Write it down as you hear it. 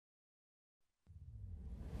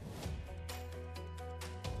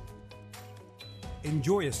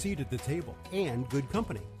Enjoy a seat at the table and good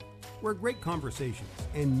company, where great conversations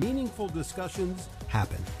and meaningful discussions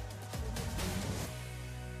happen.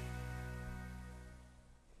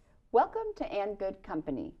 Welcome to And Good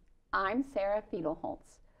Company. I'm Sarah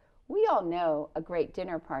Fiedelholtz. We all know a great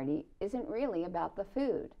dinner party isn't really about the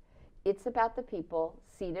food. It's about the people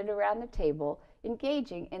seated around the table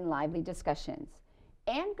engaging in lively discussions.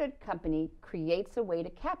 And Good Company creates a way to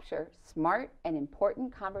capture smart and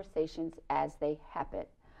important conversations as they happen.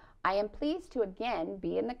 I am pleased to again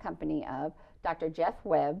be in the company of Dr. Jeff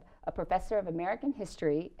Webb, a professor of American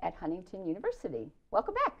history at Huntington University.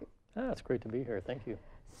 Welcome back. It's great to be here. Thank you.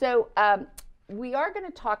 So we are going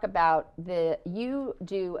to talk about you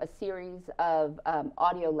do a series of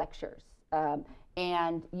audio lectures,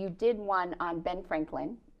 and you did one on Ben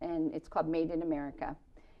Franklin, and it's called Made in America.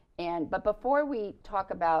 But before we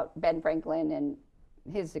talk about Ben Franklin and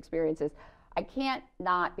his experiences, I can't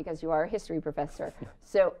not, because you are a history professor,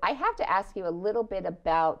 so I have to ask you a little bit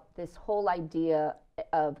about this whole idea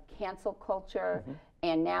of cancel culture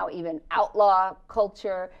and now even outlaw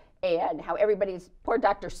culture, and how everybody's poor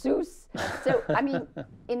Dr. Seuss. So, I mean,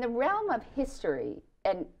 in the realm of history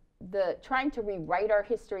and the trying to rewrite our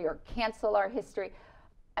history or cancel our history,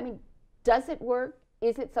 I mean, does it work?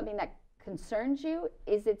 Is it something that concerns you?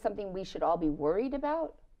 Is it something we should all be worried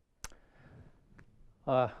about?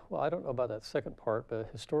 Well, I don't know about that second part, but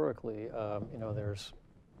historically, there's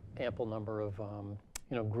ample number of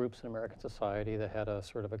groups in American society that had a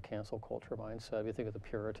sort of a cancel culture mindset. You think of the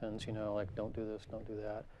Puritans, like don't do this, don't do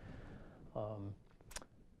that.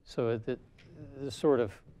 So this sort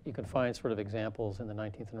of, you can find sort of examples in the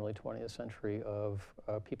 19th and early 20th century of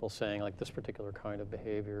people saying like this particular kind of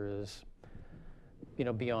behavior is,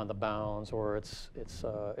 beyond the bounds, or it's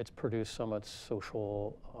produced so much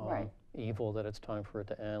social evil that it's time for it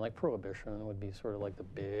to end. Like prohibition would be sort of like the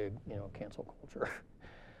big, cancel culture.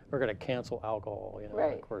 We're going to cancel alcohol,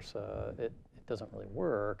 Right. Of course, it doesn't really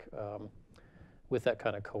work with that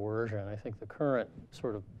kind of coercion. I think the current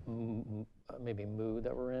sort of maybe mood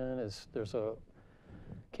that we're in is there's a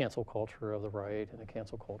cancel culture of the right and a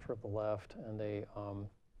cancel culture of the left, and they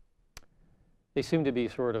seem to be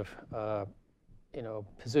sort of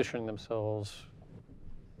positioning themselves,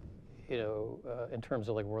 in terms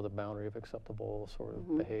of like where the boundary of acceptable sort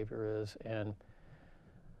of behavior is. And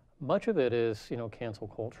much of it is, cancel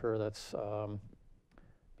culture that's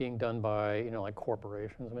being done by, like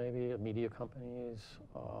corporations maybe, media companies.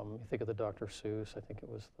 You think of the Dr. Seuss, I think it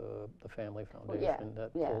was the Family Foundation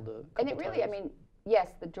that pulled the And it really, I mean,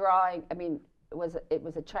 yes, the drawing, I mean, it was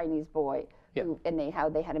a Chinese boy, who, and how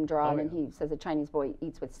they had him drawn, and he says a Chinese boy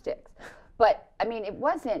eats with sticks. But, I mean, it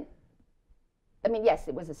wasn't, I mean, yes,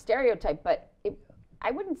 it was a stereotype, but I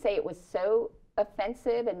wouldn't say it was so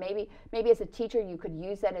offensive, and maybe as a teacher you could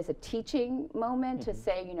use that as a teaching moment to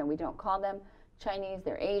say, we don't call them Chinese,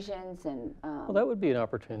 they're Asians, and well, that would be an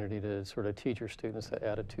opportunity to sort of teach your students that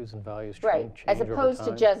attitudes and values change as opposed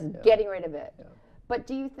to just getting rid of it. Yeah. But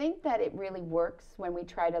do you think that it really works when we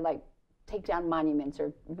try to like take down monuments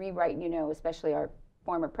or rewrite, especially our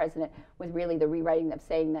former president with really the rewriting of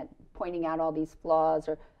saying that, pointing out all these flaws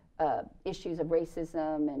or issues of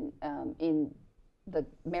racism and in the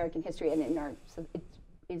American history and in our, so it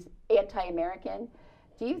is anti-American.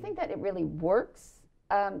 Do you think that it really works?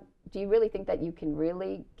 Do you really think that you can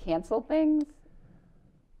really cancel things?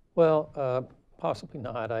 Well, possibly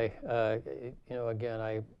not. Again,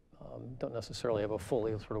 I don't necessarily have a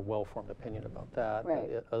fully sort of well-formed opinion about that,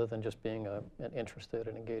 other than just being an interested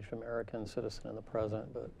and engaged American citizen in the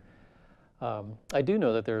present. But I do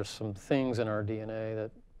know that there's some things in our DNA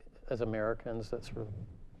that, as Americans, that sort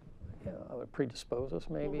of would predispose us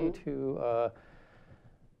maybe to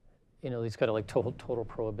these kind of like total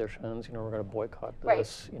prohibitions. We're going to boycott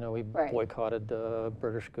this. We boycotted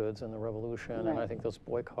British goods in the Revolution, and I think those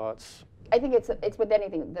boycotts. I think it's with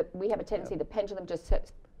anything that we have a tendency, the pendulum just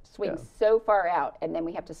swings so far out, and then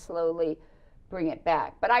we have to slowly bring it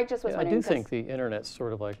back. But I just was wondering. I do think the internet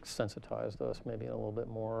sort of like sensitized us maybe in a little bit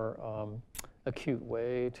more acute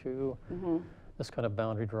way to this kind of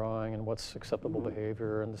boundary drawing and what's acceptable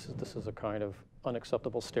behavior, and this is a kind of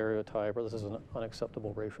unacceptable stereotype, or this is an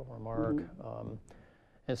unacceptable racial remark,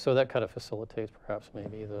 and so that kind of facilitates perhaps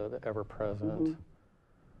maybe the ever-present.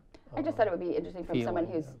 I just thought it would be interesting from someone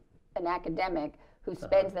who's an academic who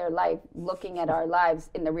spends their life looking at our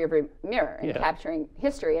lives in the rearview mirror and capturing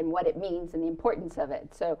history and what it means and the importance of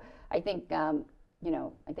it. So I think, I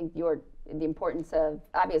think the importance of,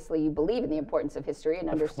 obviously you believe in the importance of history and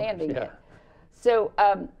understanding it. So,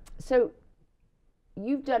 so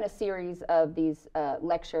you've done a series of these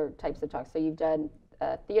lecture types of talks. So you've done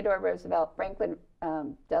Theodore Roosevelt, Franklin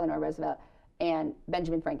Delano Roosevelt, and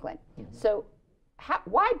Benjamin Franklin. So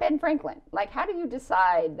why Ben Franklin? Like, how do you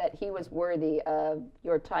decide that he was worthy of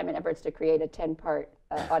your time and efforts to create a 10-part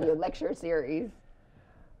audio lecture series?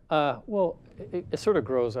 Well, it sort of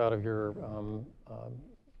grows out of your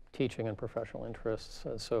teaching and professional interests.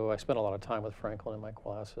 So I spent a lot of time with Franklin in my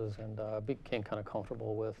classes, and became kind of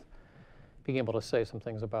comfortable with being able to say some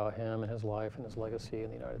things about him and his life and his legacy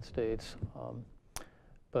in the United States.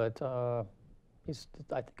 But I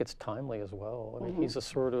think it's timely as well. I mean, he's a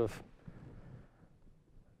sort of,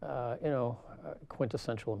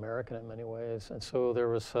 quintessential American in many ways. And so there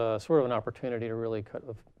was sort of an opportunity to really kind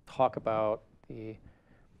of talk about the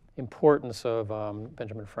importance of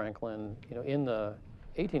Benjamin Franklin, in the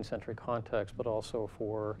 18th century context, but also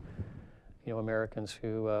for, Americans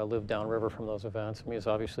who lived downriver from those events. I mean, he's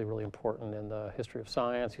obviously really important in the history of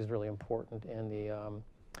science. He's really important in the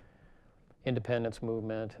independence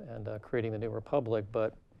movement and creating the new republic.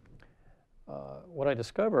 But what I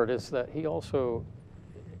discovered is that he also,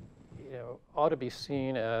 ought to be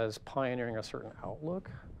seen as pioneering a certain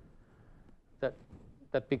outlook that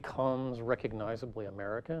becomes recognizably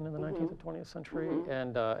American in the 19th and 20th century.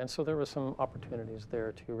 And so there were some opportunities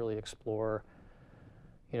there to really explore,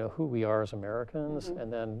 who we are as Americans,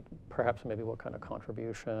 and then perhaps maybe what kind of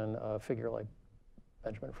contribution a figure like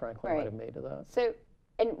Benjamin Franklin might have made to that. So,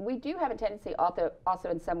 and we do have a tendency also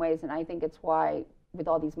in some ways, and I think it's why with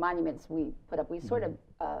all these monuments we put up, we sort of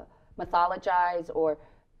mythologize or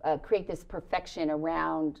create this perfection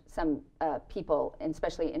around some people, and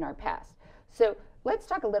especially in our past. So let's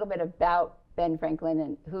talk a little bit about Ben Franklin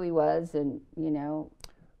and who he was, and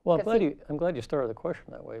Well, I'm glad you started the question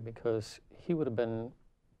that way, because he would have been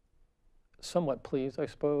somewhat pleased, I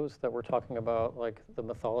suppose, that we're talking about like the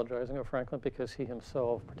mythologizing of Franklin, because he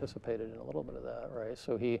himself participated in a little bit of that, right?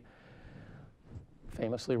 So he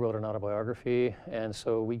famously wrote an autobiography, and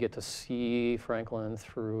so we get to see Franklin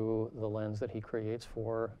through the lens that he creates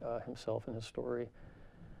for himself and his story.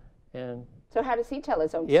 And so how does he tell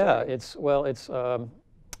his own story? Yeah,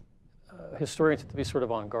 historians have to be sort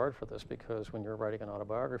of on guard for this, because when you're writing an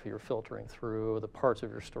autobiography, you're filtering through the parts of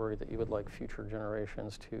your story that you would like future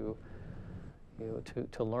generations to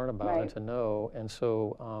learn about and to know. And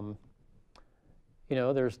so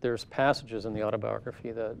there's passages in the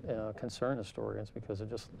autobiography that concern historians, because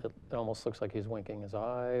it almost looks like he's winking his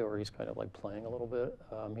eye, or he's kind of like playing a little bit.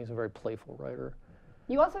 He's a very playful writer.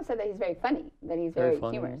 You also said that he's very funny, that he's very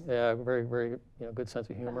funny, humorous. Yeah, very, very good sense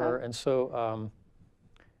of humor. And so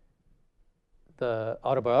the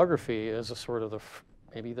autobiography is a sort of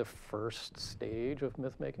maybe the first stage of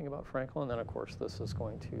myth making about Franklin. Then, of course, this is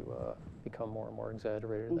going to become more and more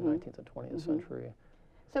exaggerated in the 19th and 20th century.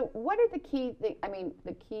 So what are the key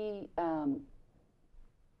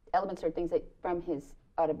elements or things that from his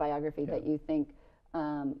autobiography that you think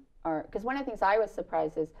are, because one of the things I was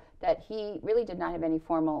surprised is that he really did not have any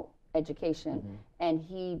formal education, and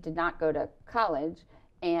he did not go to college,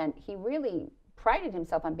 and he really prided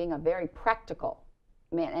himself on being a very practical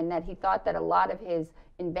man, and that he thought that a lot of his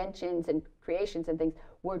inventions and creations and things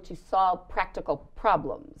were to solve practical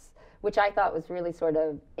problems, which I thought was really sort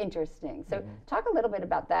of interesting. So talk a little bit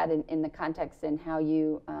about that in the context and how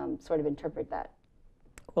you sort of interpret that.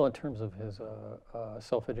 Well, in terms of his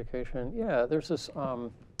self-education, yeah, there's this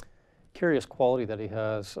curious quality that he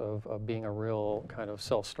has of being a real kind of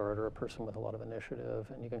self-starter, a person with a lot of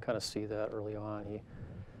initiative, and you can kind of see that early on. He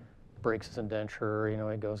breaks his indenture, he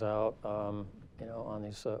goes out, on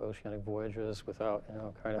these oceanic voyages without,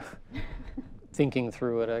 kind of thinking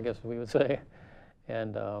through it, I guess we would say.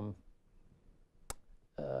 And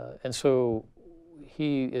so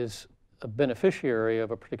he is a beneficiary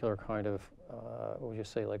of a particular kind of, what would you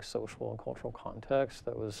say, like social and cultural context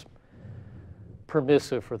that was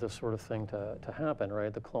permissive for this sort of thing to happen,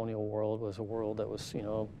 right? The colonial world was a world that was,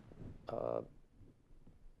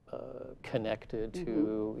 connected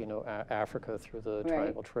to, Africa through the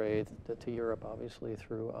triangle trade, to Europe, obviously,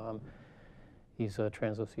 through these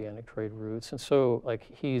transoceanic trade routes. And so, like,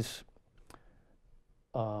 he's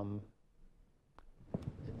kind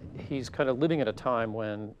of living at a time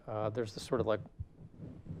when there's this sort of like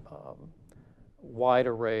wide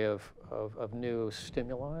array of new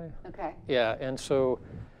stimuli. Okay. Yeah, and so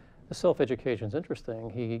the self-education is interesting.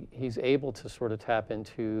 He's able to sort of tap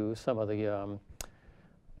into some of the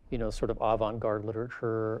sort of avant-garde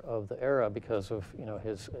literature of the era because of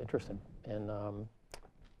his interest in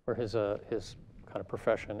or his kind of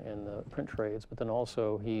profession in the print trades. But then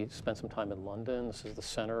also he spent some time in London. This is the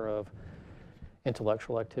center of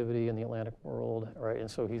intellectual activity in the Atlantic world, right?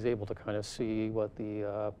 And so he's able to kind of see what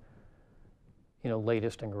the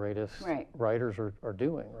latest and greatest writers are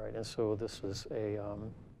doing, right? And so this is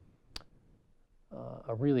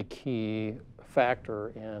a really key factor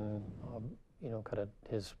in, kind of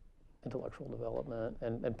his intellectual development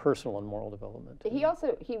and personal and moral development.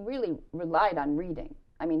 He really relied on reading.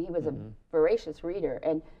 I mean, he was a voracious reader,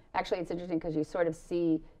 and actually it's interesting because you sort of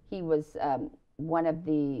see he was one of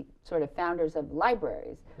the sort of founders of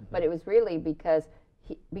libraries, but it was really because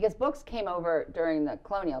books came over during the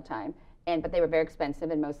colonial time, but they were very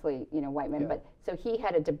expensive and mostly, white men. Yeah. But so he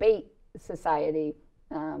had a debate society,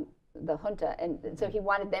 the junta, and so he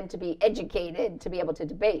wanted them to be educated to be able to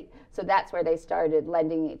debate. So that's where they started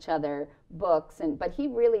lending each other books, but he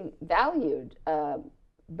really valued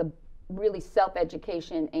the really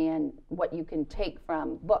self-education and what you can take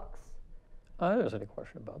from books. I don't think there's any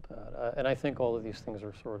question about that. And I think all of these things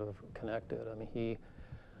are sort of connected. I mean, he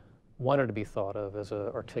wanted to be thought of as an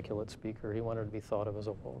articulate speaker. He wanted to be thought of as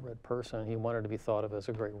a well-read person. He wanted to be thought of as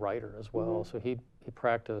a great writer as well. So he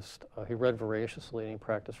practiced, he read voraciously, and he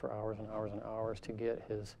practiced for hours and hours and hours to get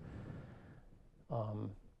his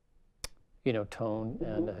tone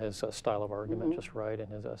and his style of argument just right in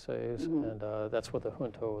his essays. And that's what the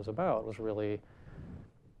junto was about, was really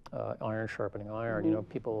iron sharpening iron.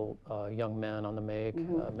 People, young men on the make,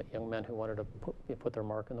 young men who wanted to put their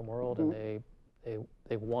mark in the world, and they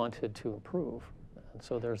wanted to improve. And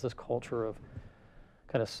so there's this culture of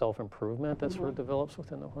kind of self-improvement that sort of develops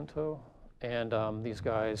within the junto. And these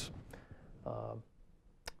guys,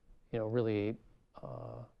 really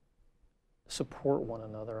support one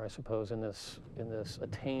another, I suppose, in this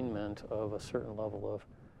attainment of a certain level of,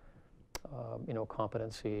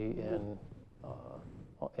 competency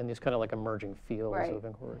in these kind of like emerging fields of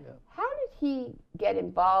inquiry. Yeah. How did he get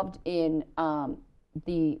involved in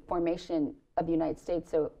the formation of the United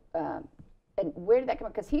States? So, and where did that come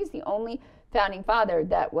from? Because he's the only founding father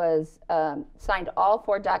that was signed all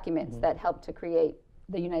 4 documents that helped to create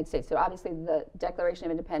the United States. So obviously the Declaration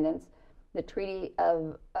of Independence, the Treaty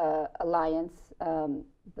of Alliance,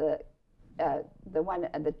 the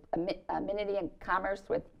Amenity and Commerce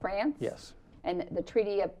with France. Yes. And the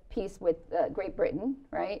Treaty of Peace with Great Britain,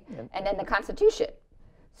 right? And then the Constitution.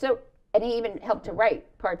 So, and he even helped to write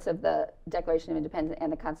parts of the Declaration of Independence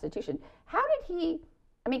and the Constitution. How did he,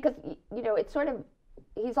 I mean, because, it's sort of,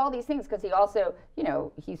 he's all these things because he also,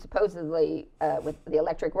 he supposedly, with the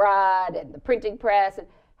electric rod and the printing press, and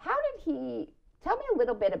how did he, tell me a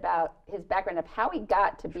little bit about his background of how he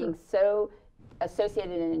got to being so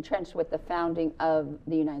associated and entrenched with the founding of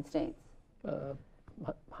the United States.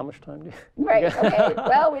 How much time do you? Right, okay.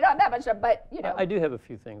 Well, we don't have that much time, but, I do have a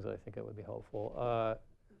few things that I think that would be helpful.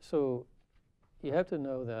 So you have to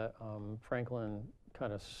know that Franklin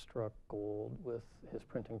kind of struck gold with his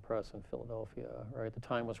printing press in Philadelphia, right? The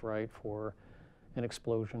time was right for an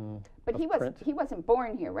explosion But of print. he wasn't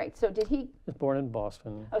born here, right? So did he? He was born in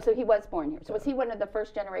Boston. Oh, so he was born here. So was he one of the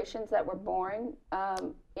first generations that were born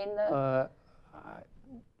in the?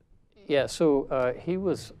 Yeah, so he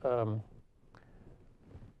was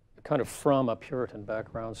kind of from a Puritan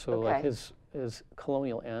background. So like his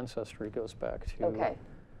colonial ancestry goes back to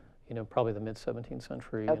probably the mid 17th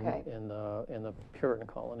century in the Puritan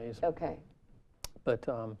colonies. Okay. But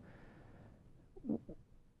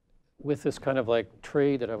with this kind of like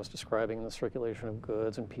trade that I was describing, the circulation of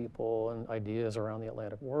goods and people and ideas around the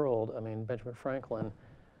Atlantic world, I mean, Benjamin Franklin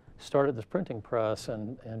started this printing press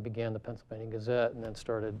and began the Pennsylvania Gazette, and then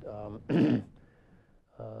started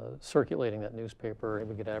circulating that newspaper. And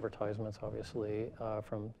we get advertisements, obviously,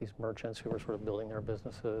 from these merchants who were sort of building their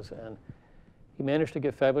businesses. And he managed to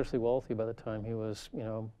get fabulously wealthy by the time he was,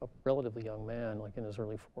 a relatively young man, like in his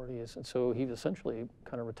early 40s. And so he essentially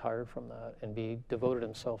kind of retired from that and devoted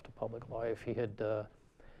himself to public life. He had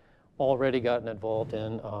already gotten involved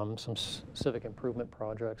in some civic improvement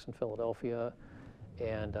projects in Philadelphia.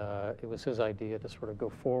 And it was his idea to sort of go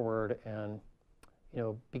forward and,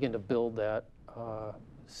 begin to build that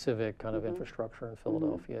civic kind of infrastructure in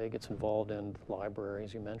Philadelphia. He gets involved in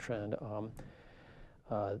libraries, you mentioned.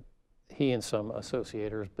 He and some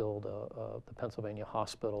associators build the Pennsylvania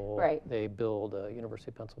Hospital. Right. They build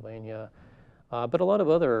University of Pennsylvania. But a lot of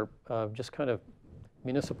other just kind of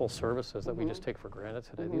municipal services that we just take for granted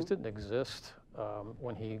today. These didn't exist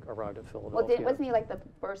when he arrived at Philadelphia. Well, wasn't he like the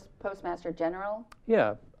first Postmaster General?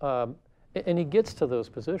 Yeah. And he gets to those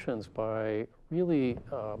positions by really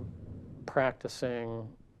practicing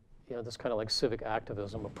this kind of like civic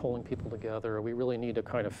activism of pulling people together. We really need to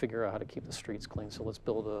kind of figure out how to keep the streets clean, so let's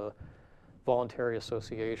build a voluntary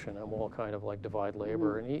association and we'll kind of like divide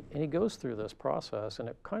labor. And he goes through this process, and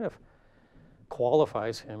it kind of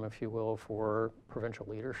qualifies him, if you will, for provincial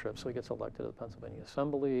leadership. So he gets elected to the Pennsylvania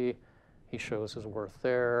Assembly. He shows his worth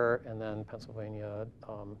there, and then Pennsylvania,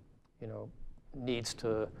 needs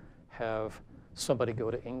to have somebody go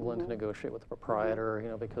to England to negotiate with the proprietor, you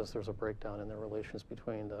know, because there's a breakdown in their relations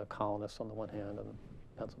between the colonists on the one hand and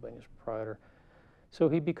Pennsylvania's proprietor. So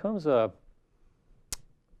he becomes a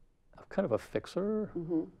kind of a fixer.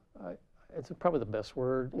 It's probably the best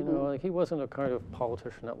word, you know. Like, he wasn't a kind of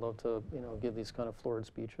politician that loved to, you know, give these kind of florid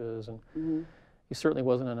speeches, and he certainly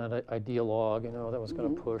wasn't an ideologue, you know, that was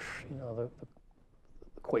going to push, you know, the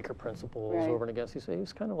Quaker principles over and against. He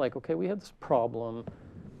was kind of like, okay, we have this problem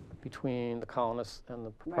between the colonists and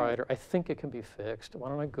the proprietor. I think it can be fixed. Why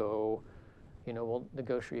don't I go? You know, we'll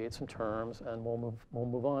negotiate some terms, and we'll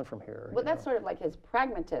move on from here. Well, that's sort of like his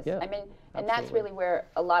pragmatist. Yeah, I mean, and absolutely. that's really where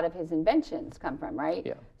a lot of his inventions come from, right?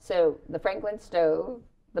 Yeah. So the Franklin stove,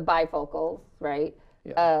 the bifocals, right?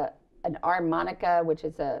 Yeah. An harmonica, which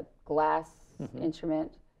is a glass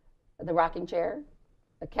instrument, the rocking chair,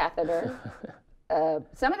 a catheter.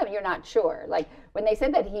 Some of them you're not sure. Like when they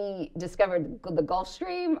said that he discovered the Gulf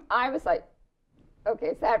Stream, I was like, okay,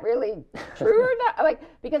 is that really true or not? Like,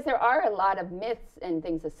 because there are a lot of myths and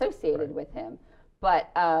things associated with him.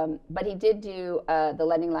 But he did do the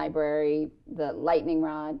lending library, the lightning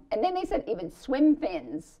rod, and then they said even swim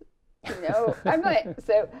fins. You know, I'm like,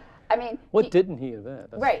 so I mean, what didn't he invent?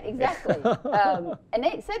 Right, exactly. And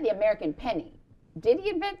they said the American penny. Did he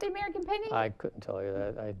invent the American penny? I couldn't tell you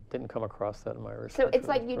that. I didn't come across that in my research. So it's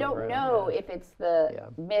like you don't know if it's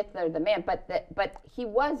the myth or the man, but he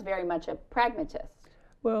was very much a pragmatist.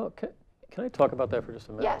 Well, can I talk about that for just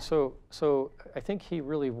a minute? Yeah. So I think he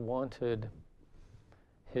really wanted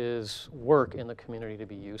his work in the community to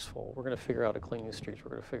be useful. We're going to figure out how to clean these streets.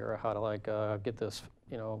 We're going to figure out how to like get this,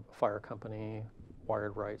 you know, fire company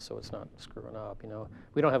wired right so it's not screwing up. You know,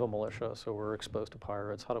 we don't have a militia, so we're exposed to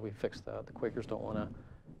pirates. How do we fix that? The Quakers don't want to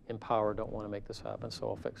empower, don't want to make this happen, so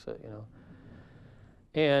I'll fix it. You know,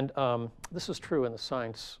 and this is true in the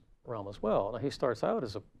science realm as well. Now he starts out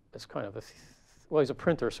as kind of well, he's a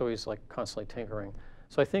printer, so he's like constantly tinkering.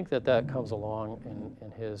 So I think that comes along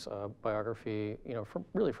in his biography, you know, from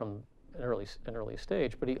an early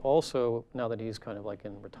stage. But he also, now that he's kind of like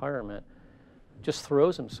in retirement, just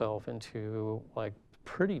throws himself into like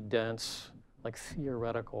pretty dense, like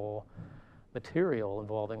theoretical material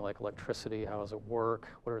involving like electricity, how does it work,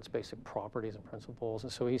 what are its basic properties and principles,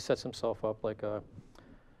 and so he sets himself up like a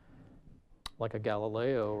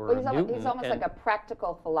Galileo or a Newton. He's almost like a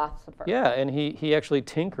practical philosopher. Yeah, and he actually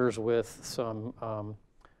tinkers with some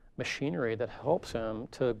machinery that helps him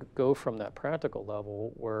to go from that practical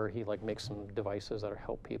level where he like makes some devices that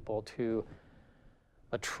help people to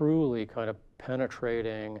a truly kind of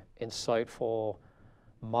penetrating, insightful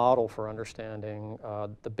model for understanding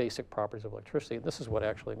the basic properties of electricity. This is what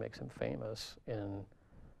actually makes him famous in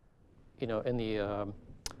the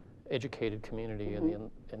educated community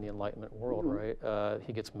in the Enlightenment world, right?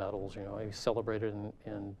 He gets medals. You know, he's celebrated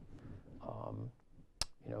in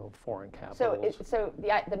foreign capitals. So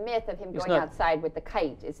the myth of him going outside with the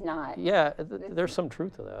kite is not. Yeah, there's some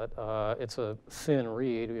truth to that. It's a thin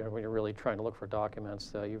read. You know, when you're really trying to look for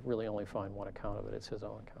documents, you really only find one account of it. It's his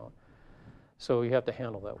own account. So you have to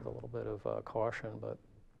handle that with a little bit of caution, but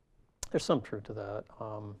there's some truth to that.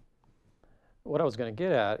 What I was going to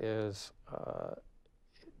get at is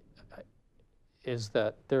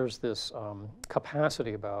that there's this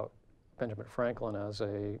capacity about Benjamin Franklin as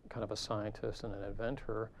a kind of a scientist and an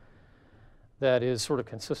inventor that is sort of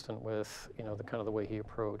consistent with, you know, the way he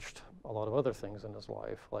approached a lot of other things in his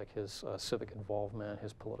life, like his civic involvement,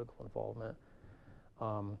 his political involvement.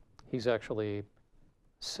 He's actually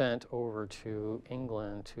sent over to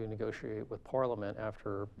England to negotiate with Parliament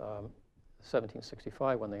after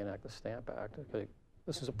 1765 when they enact the Stamp Act. Okay,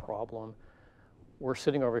 this is a problem. We're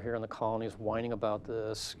sitting over here in the colonies whining about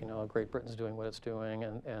this, you know, Great Britain's doing what it's doing,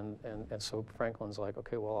 and so Franklin's like,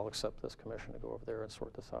 okay, well, I'll accept this commission to go over there and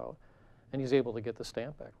sort this out. And he's able to get the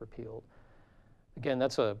Stamp Act repealed. Again,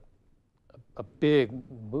 that's a big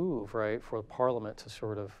move, right, for Parliament to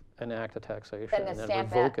sort of enact a taxation and then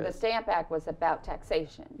revoke it. The Stamp Act was about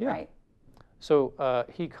taxation, right? So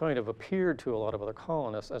he kind of appeared to a lot of other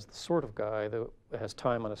colonists as the sort of guy that has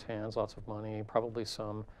time on his hands, lots of money, probably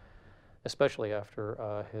some, especially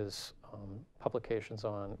after his publications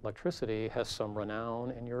on electricity, has some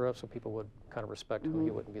renown in Europe, so people would kind of respect him.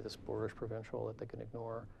 He wouldn't be this boorish provincial that they can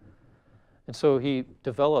ignore. And so he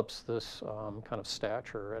develops this kind of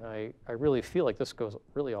stature, and I really feel like this goes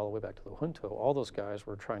really all the way back to the junto. All those guys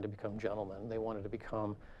were trying to become gentlemen. They wanted to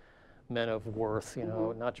become men of worth, you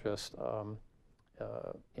know, not just,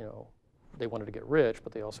 you know, they wanted to get rich,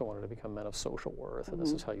 but they also wanted to become men of social worth. And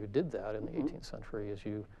this is how you did that in the 18th century, is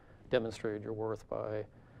you demonstrated your worth by,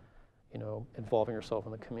 you know, involving yourself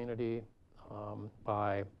in the community,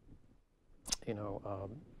 by, you know,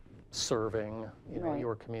 serving, Right.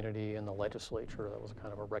 your community in the legislature. That was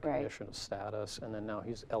kind of a recognition of status. And then now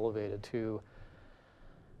he's elevated to,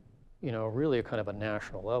 really a kind of a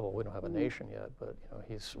national level. We don't have a nation yet, but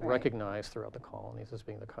he's recognized throughout the colonies as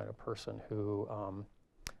being the kind of person who,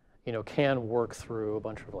 can work through a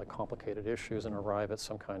bunch of like complicated issues and arrive at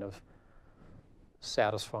some kind of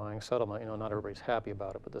satisfying settlement. Not everybody's happy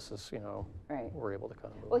about it, but this is, we're able to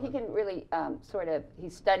kind of move Well, on. he can really he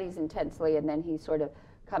studies intensely, and then he sort of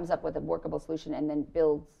comes up with a workable solution and then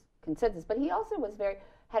builds consensus. But he also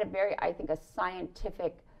had a very, I think, a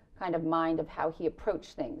scientific kind of mind of how he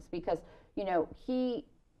approached things, because, he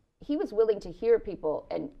was willing to hear people,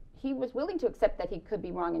 and he was willing to accept that he could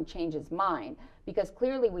be wrong and change his mind, because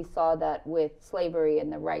clearly we saw that with slavery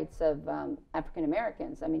and the rights of African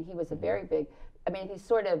Americans. I mean, he was a very big,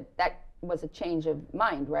 that was a change of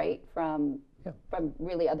mind, right? From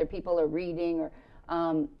really other people or reading or,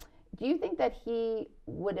 do you think that he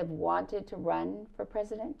would have wanted to run for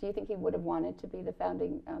president? Do you think he would have wanted to be the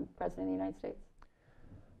founding president of the United States?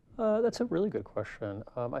 That's a really good question.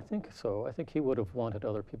 I think so. I think he would have wanted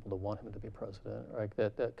other people to want him to be president, right?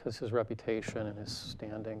 That because his reputation and his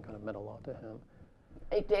standing kind of meant a lot to him.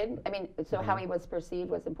 It did? I mean, so how he was perceived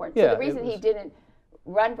was important. Yeah, so the reason he didn't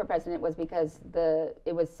run for president was because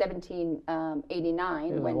it was 1789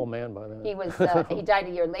 He was when an old man by then. he was he died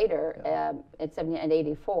a year later at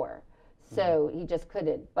 84. So he just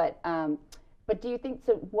couldn't. But do you think,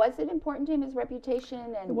 so was it important to him, his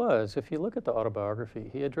reputation? And It was. If you look at the autobiography,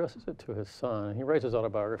 he addresses it to his son. He writes his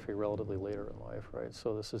autobiography relatively later in life, right?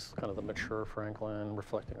 So this is kind of the mature Franklin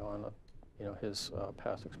reflecting on, his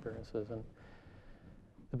past experiences. And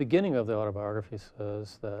the beginning of the autobiography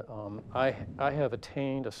says that I have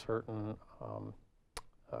attained a certain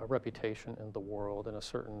reputation in the world and a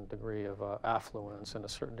certain degree of affluence and a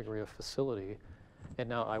certain degree of facility. And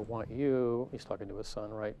now I want you, he's talking to his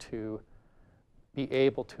son, right, to be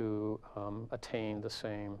able to attain the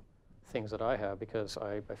same things that I have, because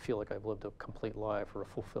I feel like I've lived a complete life or a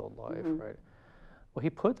fulfilled life, right? Well, he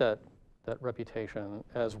put that reputation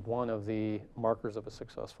as one of the markers of a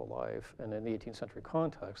successful life, and in the 18th century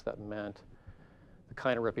context, that meant the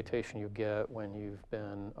kind of reputation you get when you've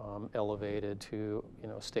been elevated to,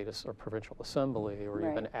 status or provincial assembly, or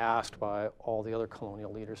you've been asked by all the other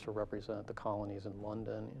colonial leaders to represent the colonies in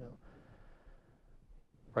London,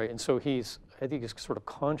 Right, and so I think he's sort of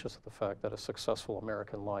conscious of the fact that a successful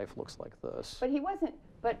American life looks like this. But he wasn't,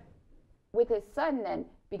 but with his son then,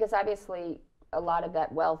 because obviously a lot of that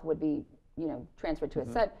wealth would be, transferred to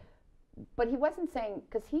his son, but he wasn't saying,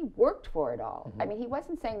 because he worked for it all. I mean, he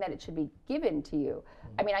wasn't saying that it should be given to you.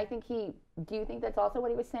 I mean, do you think that's also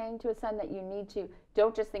what he was saying to his son, that you need to,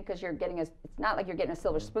 don't just think because you're getting it's not like you're getting a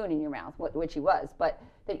silver spoon in your mouth, which he was, but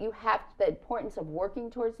that you have the importance of working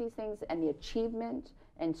towards these things and the achievement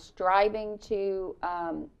and striving to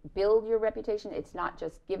build your reputation. It's not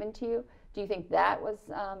just given to you. Do you think that was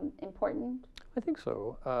important? I think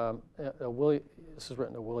so. This is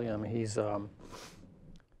written to William. He's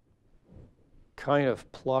kind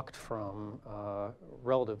of plucked from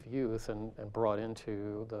relative youth and brought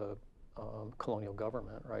into the colonial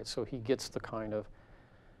government, right? So he gets the kind of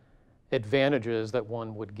advantages that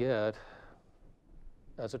one would get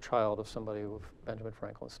as a child of somebody with Benjamin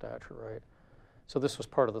Franklin's stature, right? So this was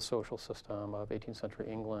part of the social system of 18th century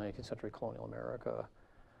England, 18th century colonial America.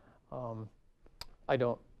 I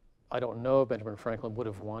don't know if Benjamin Franklin would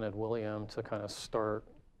have wanted William to kind of start,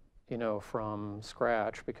 from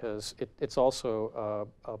scratch, because it's also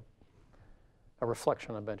a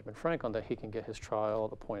reflection on Benjamin Franklin that he can get his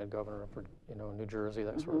child appointed governor of, New Jersey,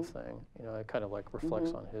 that sort of thing. It kind of like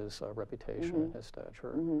reflects on his reputation and his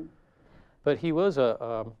stature. But he was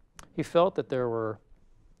he felt that there were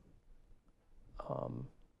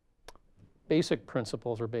basic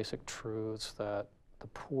principles or basic truths that the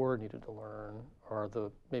poor needed to learn,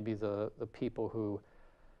 or maybe the people who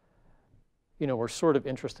were sort of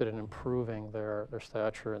interested in improving their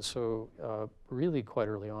stature. And so really quite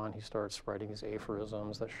early on, he starts writing these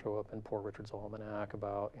aphorisms that show up in Poor Richard's Almanac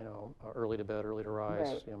about, early to bed, early to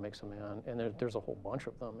rise, makes a man. And there's a whole bunch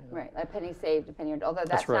of them. Right, a penny saved, a penny earned. Although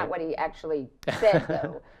that's right. not what he actually said,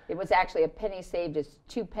 though. It was actually a penny saved is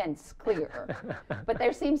 2 pence clear. But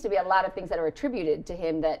there seems to be a lot of things that are attributed to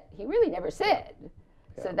him that he really never said.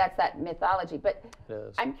 So that's that mythology. But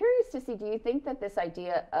I'm curious to see, do you think that this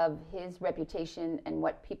idea of his reputation and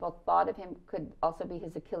what people thought of him could also be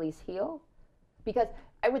his Achilles heel? Because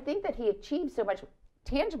I would think that he achieved so much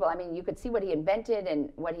tangible. I mean, you could see what he invented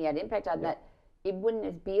and what he had impact on, that it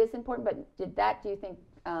wouldn't be as important. But do you think,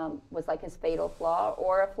 was like his fatal flaw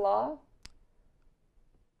or a flaw?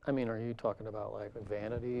 I mean, are you talking about like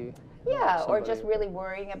vanity? Yeah, or just really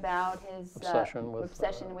worrying about his obsession with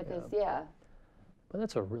his, But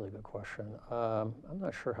that's a really good question. I'm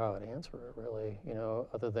not sure how I'd answer it really,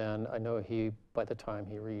 other than I know by the time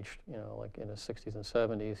he reached, like in his 60s and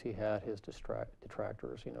 70s, he had his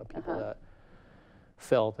detractors, people that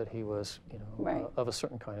felt that he was, right. Of a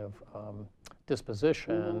certain kind of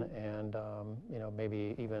disposition and,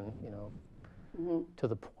 maybe even, to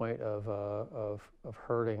the point of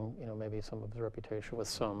hurting, maybe some of his reputation with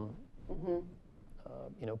some,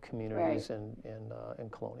 communities in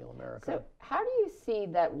colonial America. So how do you see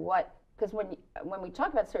that because when we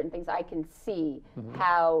talk about certain things, I can see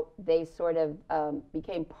how they sort of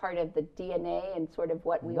became part of the DNA and sort of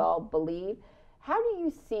what we all believe. How do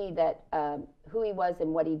you see that who he was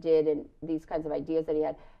and what he did and these kinds of ideas that he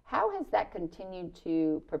had, how has that continued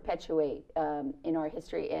to perpetuate in our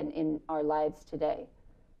history and in our lives today?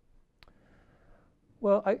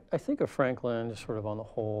 Well, I think of Franklin just sort of on the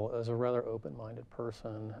whole as a rather open-minded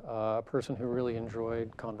person, a person who really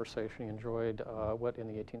enjoyed conversation, enjoyed what in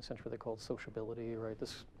the 18th century they called sociability, right?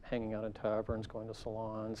 This hanging out in taverns, going to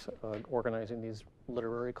salons, organizing these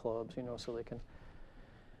literary clubs, so they can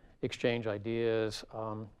exchange ideas.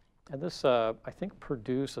 And this, I think,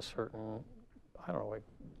 produced a certain, I don't know, like,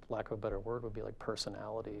 lack of a better word would be like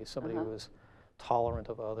personality, somebody who was tolerant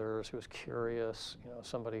of others, who was curious,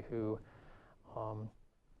 somebody who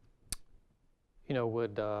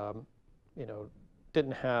would,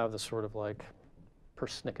 didn't have the sort of like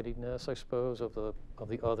persnicketyness, I suppose, of the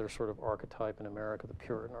other sort of archetype in America, the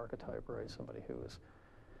Puritan archetype, right? Somebody who was,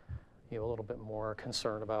 a little bit more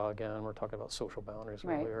concerned about, again, we're talking about social boundaries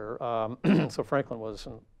earlier. So Franklin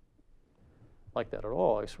wasn't like that at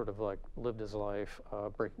all. He sort of like lived his life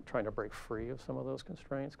trying to break free of some of those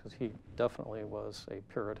constraints, because he definitely was a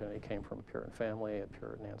Puritan. He came from a Puritan family, had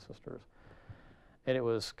Puritan ancestors. And it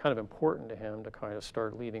was kind of important to him to kind of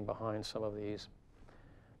start leaving behind some of these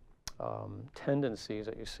tendencies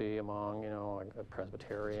that you see among, like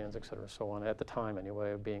Presbyterians, et cetera, so on, at the time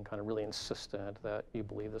anyway, of being kind of really insistent that you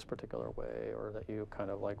believe this particular way, or that you kind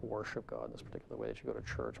of like worship God in this particular way, that you go to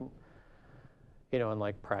church, and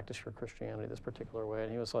like practice your Christianity this particular way.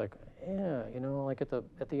 And he was like, yeah, like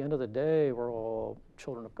at the end of the day, we're all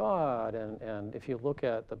children of God, and if you look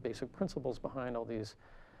at the basic principles behind all these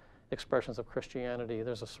expressions of Christianity,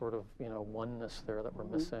 there's a sort of oneness there that we're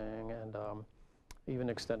missing, and even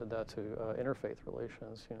extended that to interfaith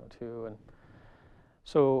relations, too. And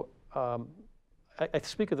so I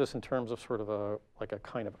speak of this in terms of sort of a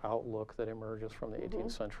kind of outlook that emerges from the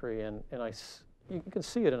 18th century, and you can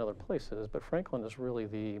see it in other places, but Franklin is really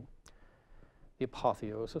the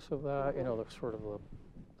apotheosis of that, the sort of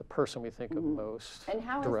the person we think of most And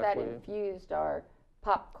how directly. has that infused our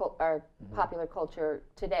popular culture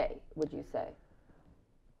today, would you say?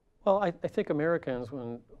 Well, I think Americans,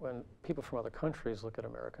 when people from other countries look at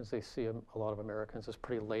Americans, they see a lot of Americans as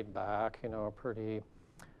pretty laid back, pretty,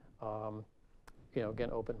 again,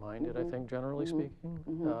 open-minded, I think, generally speaking.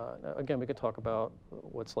 Again, we could talk about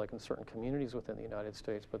what's like in certain communities within the United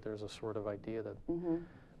States, but there's a sort of idea that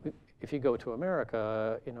if you go to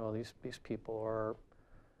America, these people are,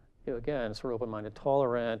 again, sort of open-minded,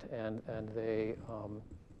 tolerant, and they,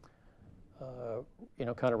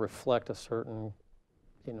 kind of reflect a certain,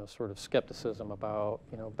 sort of skepticism about,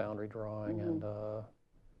 boundary drawing and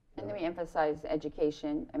then we emphasize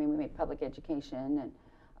education. I mean, we make public education,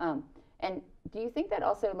 and do you think that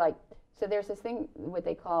also, like, so there's this thing what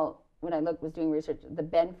they call, when I was doing research, the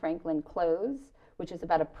Ben Franklin close, which is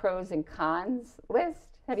about a pros and cons list.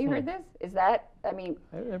 Have you heard this? Is that, I mean,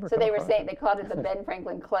 so they were saying, they called it the Ben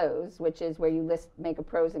Franklin close, which is where you make a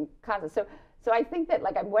pros and cons. So I think that,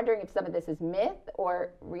 like, I'm wondering if some of this is myth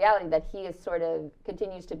or reality, that he is sort of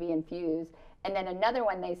continues to be infused. And then another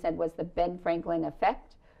one they said was the Ben Franklin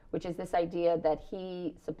effect, which is this idea that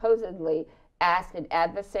he supposedly asked an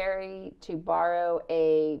adversary to borrow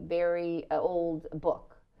a very old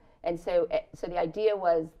book. And so the idea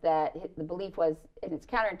was that the belief was, and it's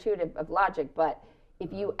counterintuitive of logic, but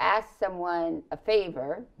if you ask someone a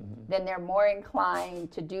favor, then they're more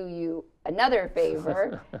inclined to do you another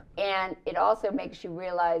favor. And it also makes you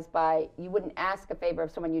realize you wouldn't ask a favor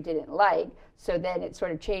of someone you didn't like, so then it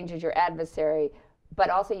sort of changes your adversary. But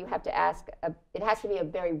also you have to ask, it has to be a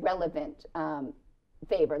very relevant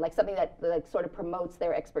favor, like something that like sort of promotes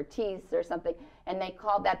their expertise or something. And they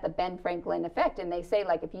call that the Ben Franklin effect. And they say,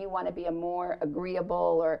 like, if you want to be a more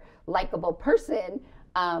agreeable or likable person,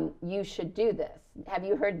 you should do this. Have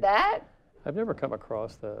you heard that? I've never come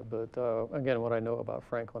across that, but again, what I know about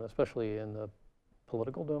Franklin, especially in the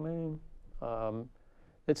political domain,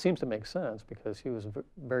 it seems to make sense because he was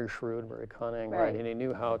very shrewd, very cunning, Right. right? And he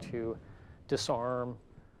knew how to disarm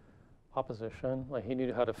opposition. Like he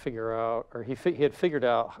knew how to figure out, or he had figured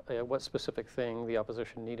out what specific thing the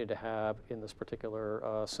opposition needed to have in this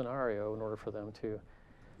particular scenario in order for them to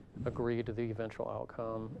agree to the eventual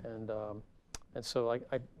outcome. And so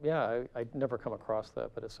I'd never come across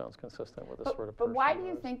that, but it sounds consistent with this sort of person. But why do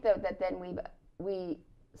you think, though, that then we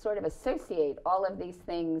sort of associate all of these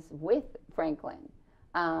things with Franklin?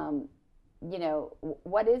 You know,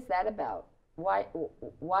 what is that about? Why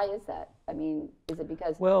is that? I mean, is it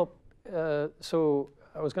because? Well, so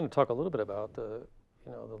I was going to talk a little bit about the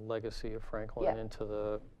legacy of Franklin into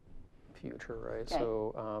the future, right? Okay.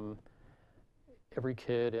 So every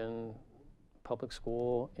kid in public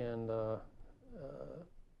school in the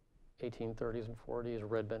 1830s and 40s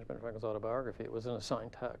read Benjamin Franklin's autobiography. It was an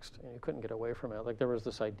assigned text, and you couldn't get away from it. Like there was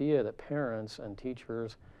this idea that parents and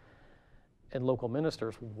teachers and local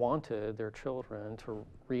ministers wanted their children to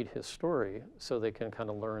read his story so they can kind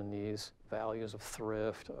of learn these values of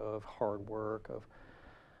thrift, of hard work, of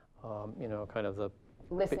kind of the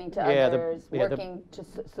listening to others, working to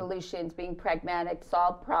solutions, being pragmatic,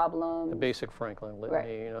 solve problems. The basic Franklin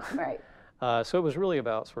litany, Right. So it was really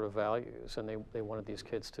about sort of values, and they wanted these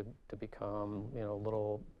kids to become,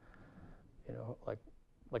 little,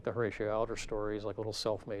 like the Horatio Alger stories, like little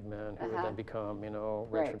self-made men who would then become,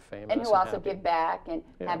 rich and famous. And who also happy. give back and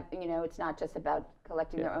have, it's not just about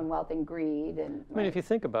collecting their own wealth and greed. And I mean, if you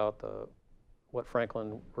think about what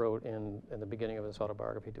Franklin wrote in the beginning of his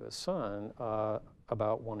autobiography to his son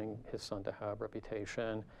about wanting his son to have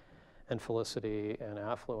reputation and felicity and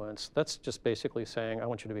affluence, that's just basically saying, I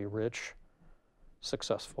want you to be rich,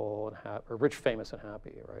 successful, or rich, famous, and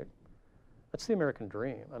happy, right? That's the American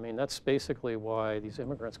dream. I mean, that's basically why these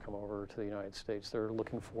immigrants come over to the United States. They're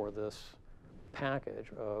looking for this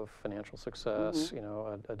package of financial success,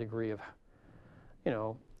 a degree of,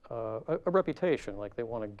 a reputation. Like they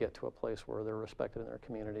want to get to a place where they're respected in their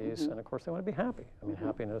communities, and of course they want to be happy. I mean,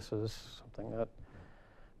 happiness is something that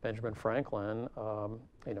Benjamin Franklin,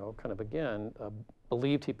 kind of again,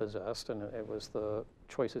 believed he possessed, and it was the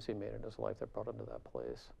choices he made in his life that brought him to that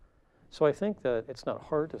place. So I think that it's not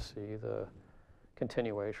hard to see the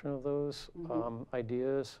continuation of those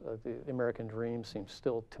ideas. The American dream seems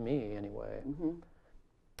still, to me anyway,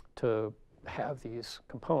 to have these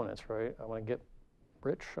components, right? I want to get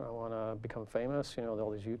rich, I want to become famous,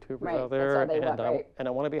 all these YouTubers out there, and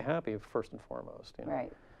I want to be happy first and foremost,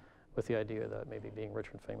 with the idea that maybe being rich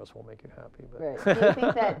and famous will make you happy. But right. Do you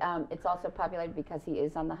think that it's also populated because he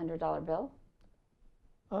is on the $100 bill?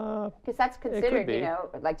 Because that's considered,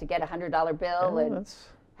 like to get a $100 bill. And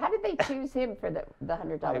how did they choose him for the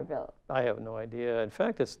 $100 bill? I have no idea. In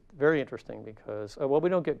fact, it's very interesting because, we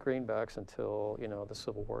don't get greenbacks until, the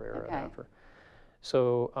Civil War era and after.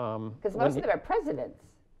 So, because most of them are presidents,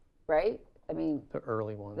 right? I mean, the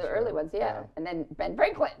early ones. The early ones, yeah. And then Ben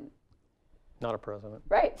Franklin. Not a president.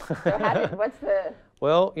 Right. So what's the?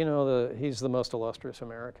 Well, he's the most illustrious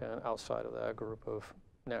American outside of that group of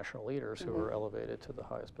national leaders who were elevated to the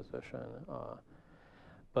highest position.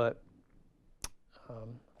 But I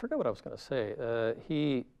forgot what I was going to say.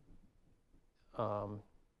 He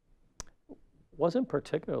wasn't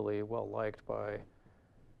particularly well liked by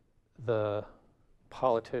the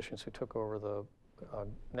politicians who took over the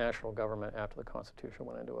national government after the Constitution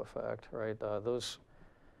went into effect, right? Those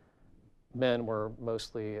men were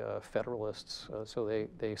mostly Federalists, so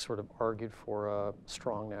they sort of argued for a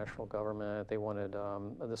strong national government. They wanted,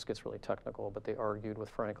 this gets really technical, but they argued with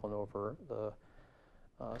Franklin over the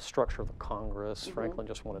structure of the Congress. Franklin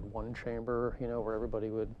just wanted one chamber, where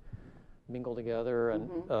everybody would mingle together, and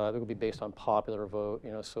it would be based on popular vote,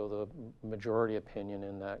 so the majority opinion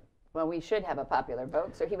in that. Well, we should have a popular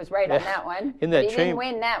vote, so he was right on that one. He didn't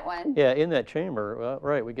win that one. Yeah, in that chamber,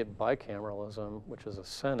 right, we get bicameralism, which is a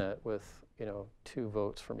Senate with, 2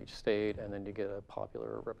 votes from each state, and then you get a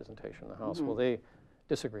popular representation in the House. Well, they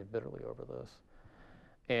disagreed bitterly over this.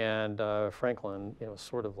 And Franklin,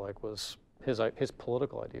 sort of like was, his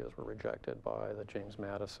political ideas were rejected by the James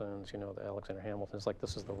Madisons, the Alexander Hamiltons. Like,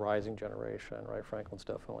 this is the rising generation, right? Franklin's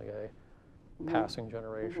definitely a passing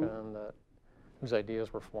generation whose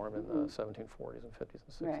ideas were formed in the 1740s and 50s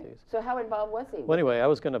and 60s. Right. So how involved was he? Well, anyway, I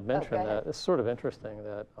was going to mention that it's sort of interesting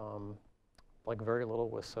that like very little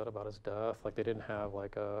was said about his death. Like they didn't have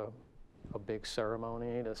like a big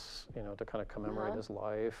ceremony to kind of commemorate his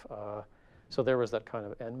life. So there was that kind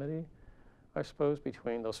of enmity, I suppose,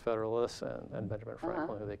 between those Federalists and Benjamin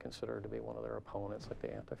Franklin, who they considered to be one of their opponents, like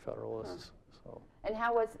the Anti-Federalists. So. And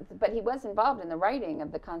but he was involved in the writing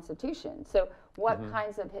of the Constitution. So what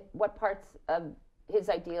parts of his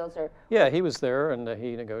ideals or? Yeah, he was there and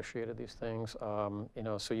he negotiated these things. You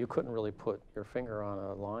know, so you couldn't really put your finger on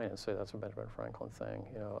a line and say that's a Benjamin Franklin thing.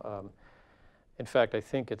 You know, in fact, I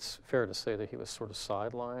think it's fair to say that he was sort of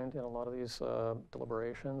sidelined in a lot of these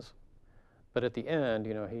deliberations. But at the end,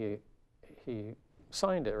 you know, he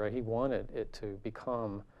signed it, right? He wanted it to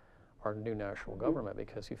become our new national government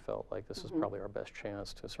because he felt like this is probably our best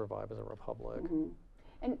chance to survive as a republic.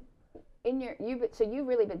 And in your, so you've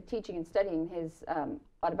really been teaching and studying his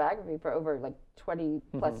autobiography for over like 20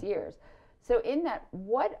 plus years. So in that,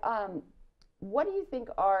 what do you think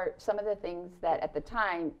are some of the things that at the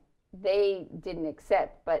time they didn't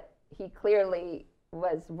accept, but he clearly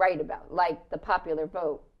was right about, like the popular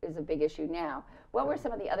vote is a big issue now. What were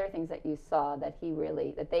some of the other things that you saw that he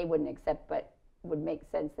really, that they wouldn't accept but would make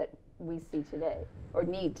sense that we see today or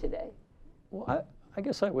need today? Well, I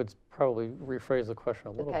guess I would probably rephrase the question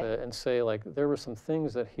a little bit and say, like, there were some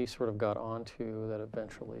things that he sort of got onto that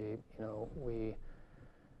eventually, you know, we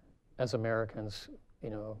as Americans, you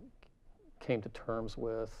know, came to terms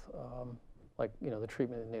with, like, you know, the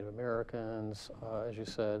treatment of Native Americans, as you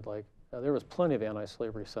said, like, there was plenty of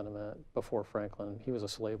anti-slavery sentiment before Franklin. He was a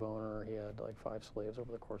slave owner. He had like 5 slaves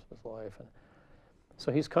over the course of his life. And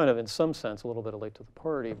so he's kind of, in some sense, a little bit late to the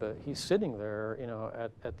party, but he's sitting there, you know,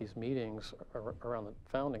 at these meetings around the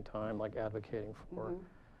founding time, like advocating for,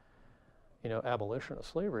 you know, abolition of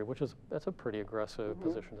slavery, which is, that's a pretty aggressive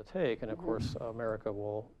position to take. And of course, America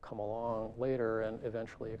will come along later and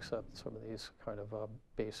eventually accept some of these kind of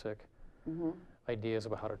basic ideas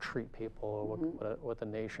about how to treat people, what the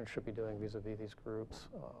nation should be doing vis-a-vis these groups,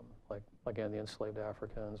 like, again, the enslaved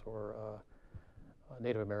Africans or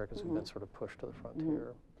Native Americans who've been sort of pushed to the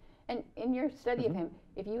frontier. And in your study of him,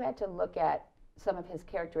 if you had to look at some of his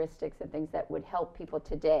characteristics and things that would help people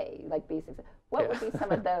today, like basics, what would be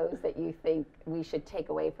some of those that you think we should take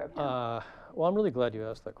away from him? Well, I'm really glad you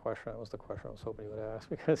asked that question. That was the question I was hoping you would ask,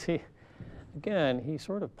 because he, again, he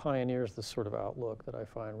sort of pioneers this sort of outlook that I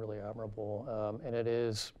find really admirable, and it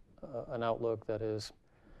is an outlook that is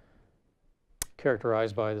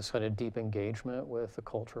characterized by this kind of deep engagement with the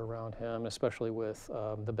culture around him, especially with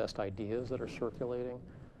the best ideas that are circulating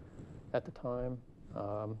at the time.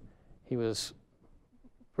 He was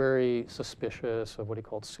very suspicious of what he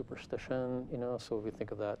called superstition, you know, so if we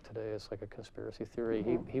think of that today as like a conspiracy theory,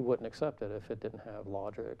 he wouldn't accept it if it didn't have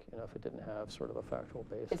logic, you know, if it didn't have sort of a factual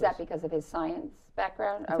basis. Is that because of his science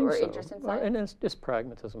background or interest in science? And it's just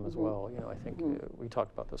pragmatism as well. You know, I think we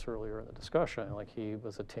talked about this earlier in the discussion, like he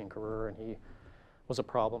was a tinkerer and he was a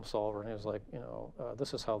problem solver, and he was like, you know,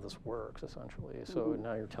 this is how this works, essentially. So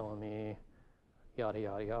now you're telling me yada,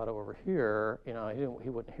 yada, yada over here, you know, he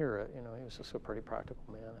wouldn't hear it. You know, he was just a pretty practical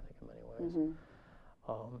man, I think, in many ways.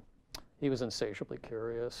 He was insatiably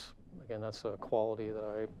curious. Again, that's a quality that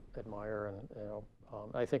I admire, and, you know,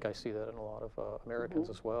 I think I see that in a lot of Americans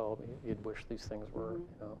as well. You'd wish these things were,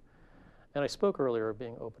 you know. And I spoke earlier of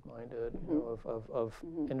being open-minded, you know, of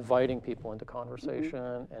inviting people into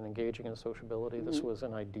conversation and engaging in sociability. This was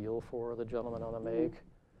an ideal for the gentleman on the make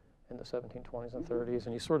in the 1720s and 30s,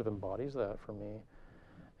 and he sort of embodies that for me.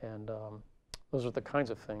 And those are the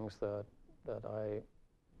kinds of things that I,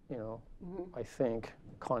 you know, I think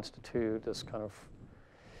constitute this kind of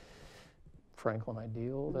Franklin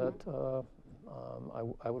ideal that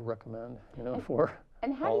I would recommend, you know, for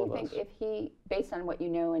And how all do you of think, us. if he, based on what you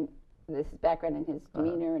know and this background and his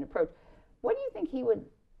demeanor and approach, what do you think he would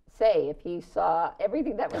say if he saw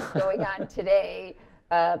everything that was going on today,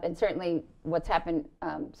 and certainly what's happened,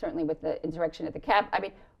 certainly with the insurrection at the Cap? I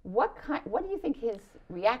mean, what do you think his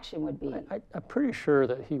reaction would be? I'm pretty sure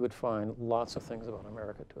that he would find lots of things about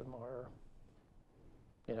America to admire,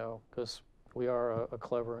 you know, because we are a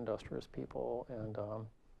clever, industrious people, and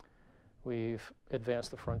we've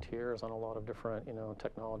advanced the frontiers on a lot of different, you know,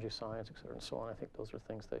 technology, science, et cetera, and so on. I think those are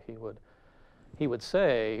things that he would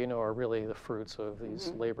say, you know, are really the fruits of these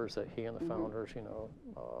labors that he and the founders, you know,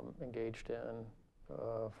 engaged in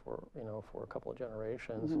for, you know, for a couple of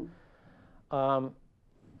generations.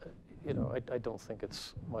 You know, I don't think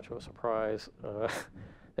it's much of a surprise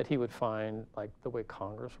that he would find, like, the way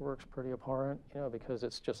Congress works pretty abhorrent, you know, because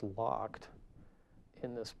it's just locked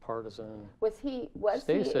in this partisan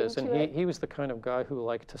stasis. And he was the kind of guy who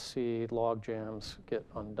liked to see log jams get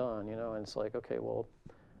undone, you know, and it's like, okay, well,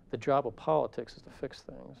 the job of politics is to fix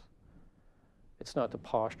things. It's not to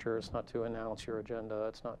posture, it's not to announce your agenda,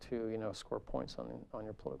 it's not to, you know, score points on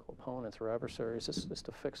your political opponents or adversaries, it's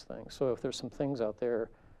to fix things. So if there's some things out there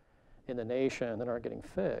in the nation that aren't getting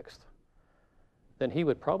fixed, then he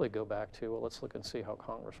would probably go back to, well, let's look and see how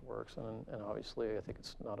Congress works. And obviously, I think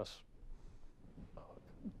it's not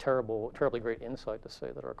terribly great insight to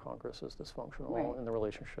say that our Congress is dysfunctional Right. in the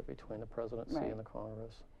relationship between the presidency Right. and the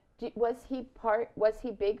Congress. Was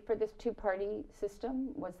he big for this two-party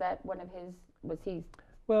system? Was that one of his, was he?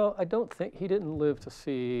 Well, I don't think, he didn't live to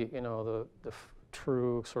see, you know, the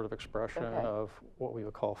true sort of expression of what we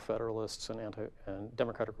would call Federalists and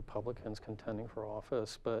Democratic Republicans contending for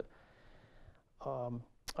office. But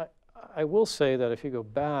I will say that if you go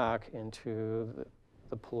back into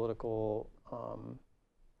the political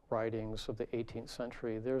writings of the 18th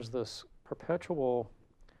century, there's this perpetual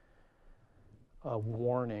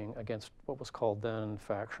warning against what was called then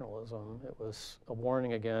factionalism. It was a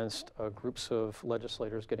warning against groups of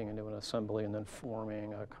legislators getting into an assembly and then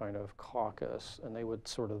forming a kind of caucus, and they would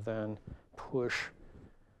sort of then push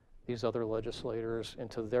these other legislators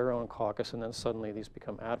into their own caucus, and then suddenly these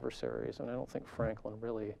become adversaries. And I don't think Franklin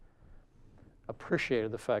really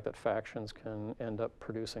appreciated the fact that factions can end up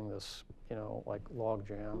producing this, you know, like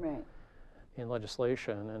logjam in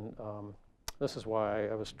legislation. And this is why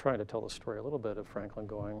I was trying to tell the story a little bit of Franklin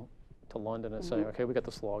going to London and saying, okay, we got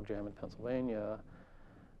this logjam in Pennsylvania.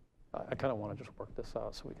 I kind of want to just work this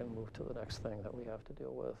out so we can move to the next thing that we have to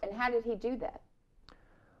deal with. And how did he do that?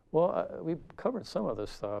 Well, we covered some of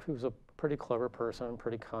this stuff. He was a pretty clever person,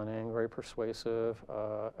 pretty cunning, very persuasive.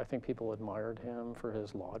 I think people admired him for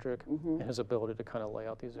his logic and his ability to kind of lay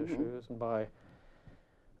out these issues. And by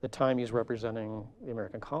the time he's representing the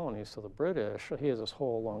American colonies to the British, he has this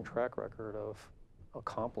whole long track record of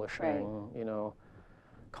accomplishing, you know,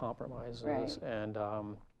 compromises and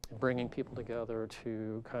bringing people together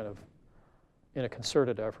to kind of, in a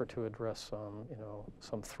concerted effort to address some, you know,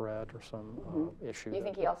 some threat or some issue. Do you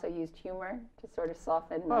think he also used humor to sort of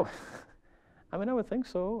soften? Oh, I mean, I would think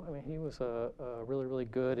so. I mean, he was really, really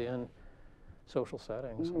good in social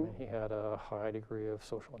settings. I mean, he had a high degree of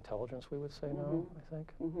social intelligence, we would say now, I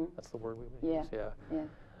think. That's the word we would use, yeah.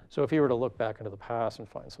 So if you were to look back into the past and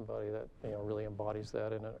find somebody that, you know, really embodies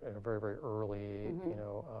that in a very, very early, you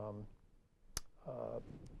know,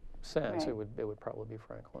 sense, it would probably be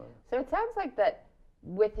Franklin. So it sounds like that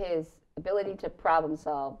with his ability to problem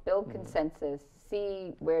solve, build consensus,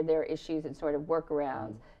 see where there are issues and sort of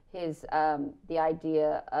workarounds, his the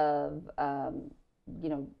idea of you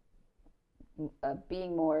know,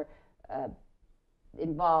 being more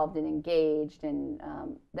involved and engaged, and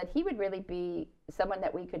that he would really be someone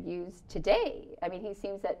that we could use today. I mean, he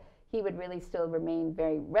seems that he would really still remain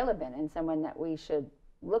very relevant and someone that we should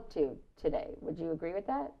look to today. Would you agree with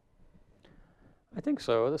that? I think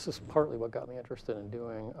so. This is partly what got me interested in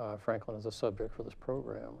doing Franklin as a subject for this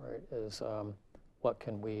program, right, is what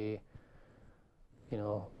can we, you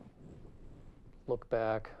know, look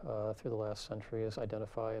back through the last centuries,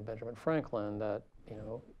 identify in Benjamin Franklin that, you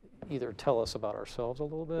know, either tell us about ourselves a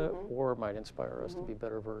little bit or might inspire us to be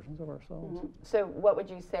better versions of ourselves. So what would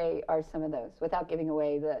you say are some of those, without giving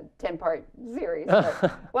away the 10-part series,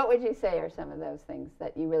 but what would you say are some of those things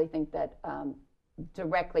that you really think that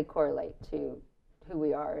directly correlate to who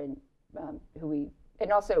we are and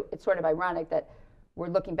and also it's sort of ironic that we're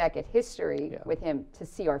looking back at history with him to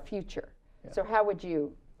see our future. So how would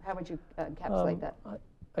you encapsulate that?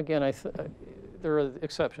 Again, there are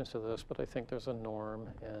exceptions to this, but I think there's a norm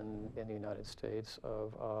in the United States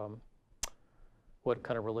of what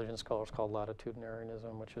kind of religion scholars call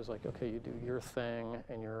latitudinarianism, which is like, okay, you do your thing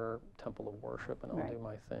in your temple of worship, and I'll do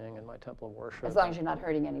my thing in my temple of worship. As long as you're not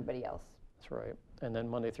hurting anybody else. That's right. And then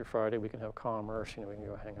Monday through Friday, we can have commerce. You know, we can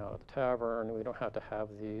go hang out at the tavern. We don't have to have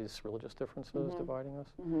these religious differences dividing us.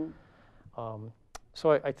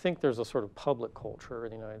 So I think there's a sort of public culture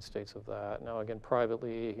in the United States of that. Now, again,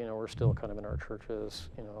 privately, you know, we're still kind of in our churches,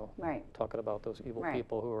 you know, talking about those evil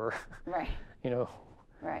people who are, you know.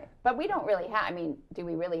 But we don't really have, I mean, do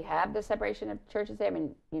we really have the separation of churches? I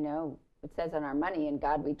mean, you know, it says on our money, in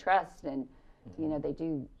God we trust, and, you know, they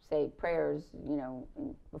do say prayers, you know,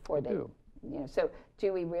 before they do. You know, so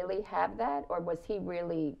do we really have that, or was he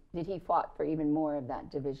really, did he fought for even more of that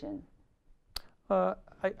division?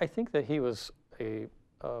 I think that he was a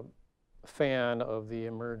fan of the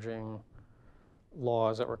emerging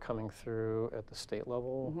laws that were coming through at the state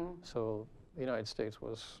level. So the United States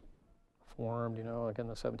was formed, you know, like in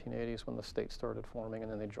the 1780s when the states started forming,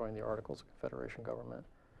 and then they joined the Articles of Confederation government.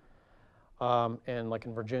 And like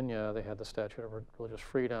in Virginia, they had the Statute of Religious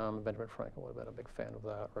Freedom. Benjamin Franklin would have been a big fan of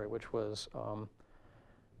that, right, which was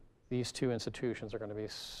these two institutions are going to be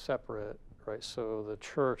separate, right? So the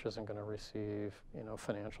church isn't going to receive, you know,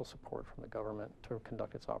 financial support from the government to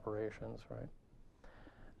conduct its operations, right?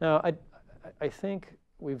 Now, I think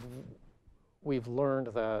we've learned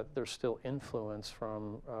that there's still influence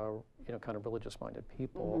from, you know, kind of religious-minded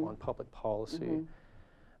people on public policy.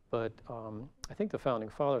 But I think the Founding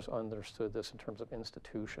Fathers understood this in terms of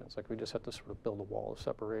institutions. Like we just have to sort of build a wall of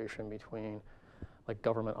separation between like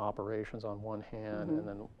government operations on one hand and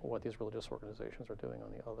then what these religious organizations are doing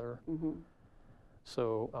on the other.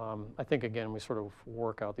 So I think, again, we sort of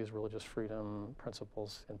work out these religious freedom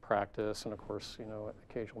principles in practice. And of course, you know,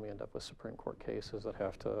 occasionally we end up with Supreme Court cases that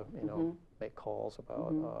have to, you know, make calls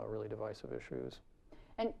about really divisive issues.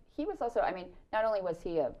 And he was also, I mean, not only was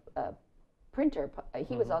he a printer,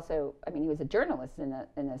 he was also, I mean, he was a journalist in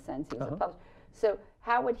a sense. He was a publisher. So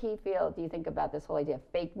how would he feel, do you think, about this whole idea of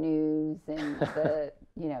fake news and the,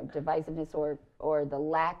 you know, divisiveness or the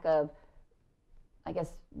lack of, I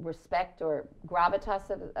guess, respect or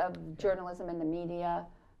gravitas of journalism and the media?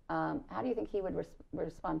 How do you think he would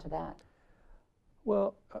respond to that?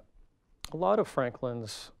 Well, a lot of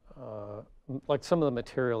Franklin's, like some of the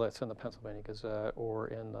material that's in the Pennsylvania Gazette or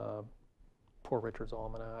in Poor Richard's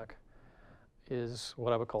Almanac, is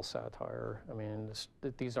what I would call satire. I mean,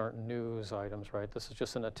 these aren't news items, right? This is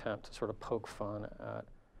just an attempt to sort of poke fun at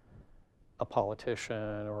a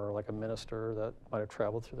politician or like a minister that might have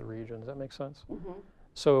traveled through the region. Does that make sense?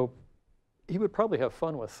 So he would probably have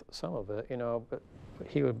fun with some of it, you know, but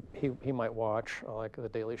he might watch like The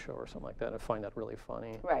Daily Show or something like that and find that really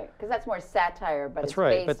funny. Right, because that's more satire, but that's it's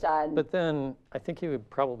right. based on... But then I think he would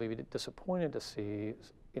probably be disappointed to see,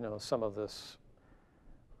 you know, some of this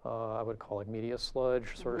I would call it media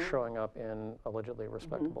sludge sort of showing up in allegedly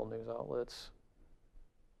respectable news outlets,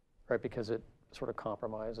 right? Because it sort of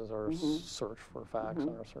compromises our search for facts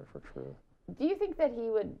and our search for truth. Do you think that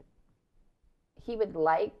he would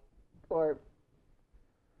like or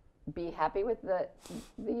be happy with the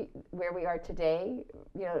where we are today?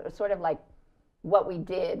 You know, sort of like what we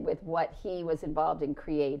did with what he was involved in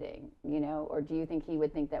creating, you know? Or do you think he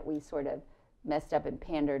would think that we sort of messed up and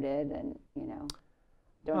pandered it and, you know,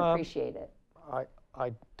 don't appreciate it?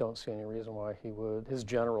 I don't see any reason why he would. His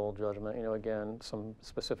general judgment, you know, again, some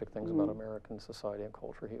specific things about American society and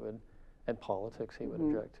culture he would, and politics he would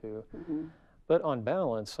object to. But on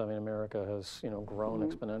balance, I mean, America has, you know, grown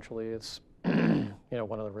exponentially. It's, you know,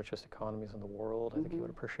 one of the richest economies in the world. I think he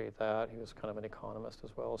would appreciate that. He was kind of an economist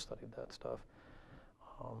as well, studied that stuff.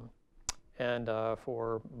 And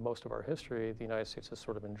for most of our history, the United States has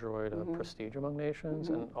sort of enjoyed a prestige among nations,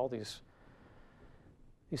 and all these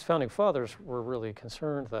Founding Fathers were really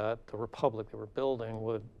concerned that the republic they were building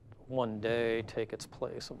would one day take its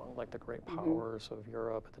place among like the great powers of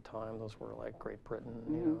Europe at the time. Those were like Great Britain,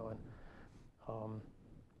 you know, and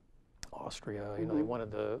Austria. You know, they wanted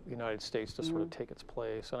the United States to sort of take its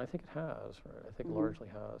place, and I think it has. Right? I think largely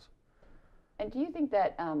has. And do you think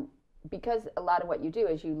that because a lot of what you do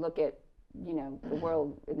is you look at, you know, the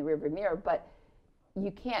world in the rearview mirror, but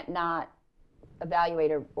you can't not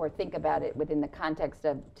evaluate or think about it within the context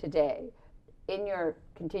of today. In your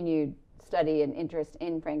continued study and interest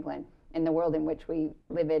in Franklin and the world in which we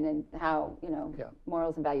live in and how, you know,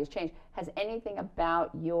 morals and values change, has anything about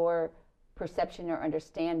your perception or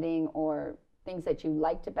understanding or things that you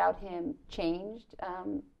liked about him changed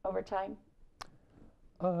over time?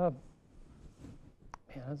 Man,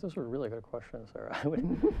 those are really good questions, Sarah.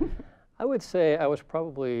 I would say I was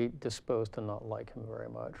probably disposed to not like him very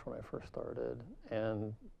much when I first started.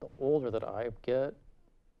 And the older that I get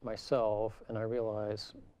myself, and I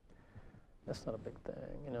realize that's not a big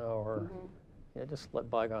thing, you know, or you know, just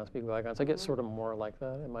let bygones be bygones. I get sort of more like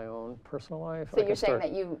that in my own personal life. So you're saying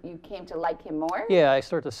that you came to like him more? Yeah, I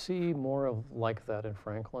start to see more of like that in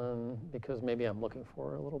Franklin because maybe I'm looking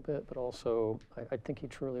for it a little bit, but also I think he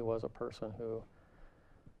truly was a person who,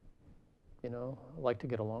 you know, liked to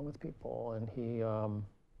get along with people, and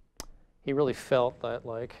he really felt that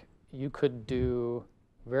like you could do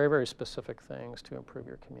very, very specific things to improve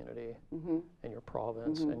your community and your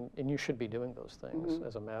province, and you should be doing those things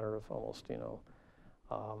as a matter of almost, you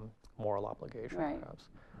know, moral obligation, perhaps.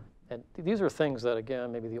 And these are things that,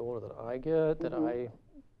 again, maybe the older that I get, that I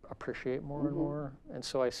appreciate more and more, and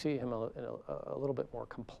so I see him in a little bit more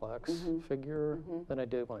complex figure than I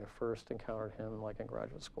did when I first encountered him, like in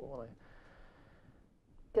graduate school, and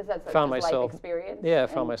because that's found like myself, life experience? Yeah, I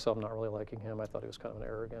found myself not really liking him. I thought he was kind of an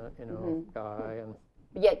arrogant, you know, guy. And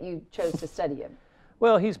yet you chose to study him.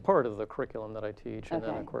 Well, he's part of the curriculum that I teach, and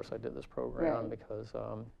then of course I did this program because,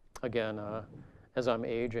 again, as I'm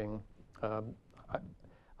aging,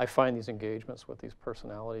 I find these engagements with these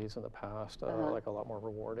personalities in the past like a lot more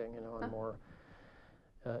rewarding, you know, and more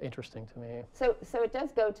interesting to me. So it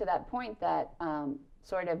does go to that point that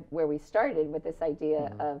sort of where we started with this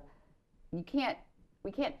idea of we can't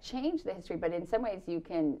change the history, but in some ways you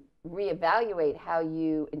can reevaluate how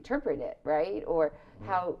you interpret it, right? Or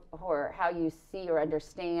how you see or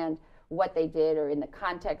understand what they did or in the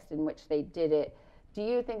context in which they did it. Do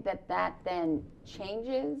you think that that then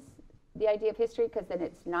changes the idea of history? Because then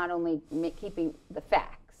it's not only keeping the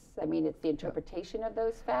facts. I mean, it's the interpretation of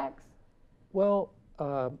those facts. Well,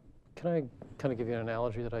 can I kind of give you an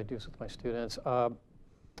analogy that I do with my students?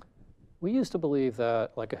 We used to believe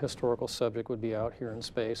that like a historical subject would be out here in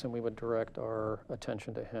space and we would direct our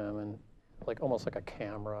attention to him and like almost like a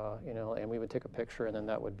camera, you know, and we would take a picture and then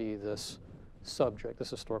that would be this subject,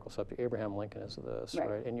 this historical subject. Abraham Lincoln is this,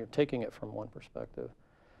 right? And you're taking it from one perspective.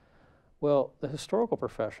 Well, the historical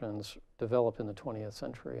professions developed in the 20th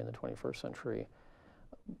century and the 21st century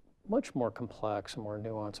much more complex and more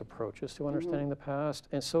nuanced approaches to understanding the past.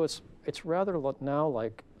 And so it's rather now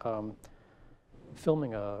like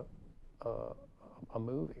filming a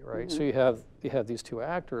movie, right? So you have these two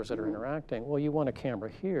actors that are interacting. Well, you want a camera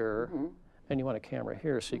here, and you want a camera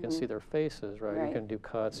here, so you can see their faces, right? You can do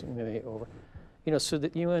cuts, maybe over, you know, so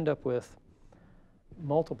that you end up with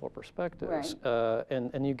multiple perspectives,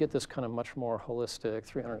 and you get this kind of much more holistic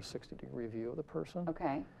 360-degree view of the person.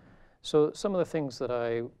 Okay. So some of the things that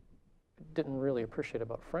I didn't really appreciate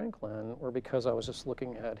about Franklin were because I was just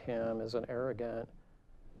looking at him as an arrogant,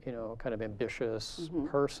 you know, kind of ambitious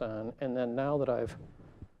person. And then now that I've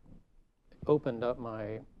opened up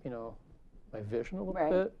my, you know, my vision a little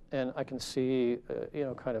bit, and I can see, you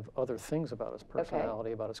know, kind of other things about his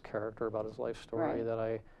personality, about his character, about his life story that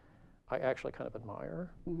I actually kind of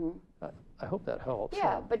admire. I hope that helps.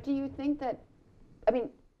 Yeah, but do you think that, I mean,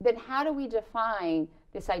 then how do we define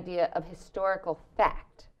this idea of historical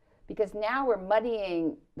fact? Because now we're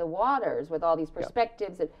muddying the waters with all these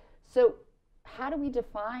perspectives. And so how do we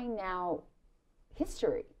define now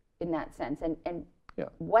history in that sense? And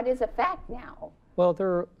what is a fact now? Well,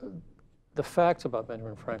 the facts about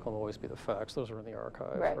Benjamin Franklin will always be the facts. Those are in the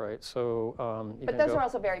archive, right? So, but those are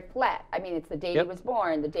also very flat. I mean, it's the date he was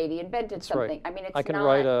born, the date he invented something. I mean, it's I can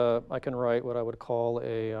write what I would call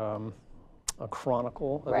a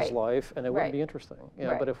chronicle of his life, and it wouldn't be interesting.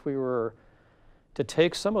 Yeah, but if we were to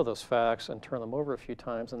take some of those facts and turn them over a few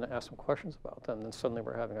times and ask some questions about them, then suddenly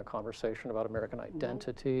we're having a conversation about American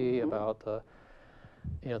identity, about the,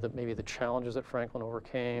 you know, maybe the challenges that Franklin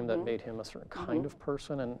overcame that made him a certain kind of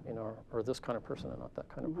person, and you know, or this kind of person and not that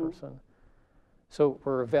kind of person. So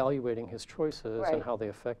we're evaluating his choices and how they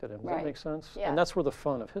affected him. Does that make sense? Yeah. And that's where the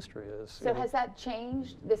fun of history is. So has that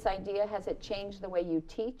changed, this idea, has it changed the way you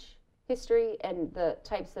teach history and the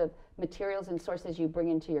types of materials and sources you bring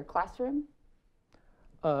into your classroom?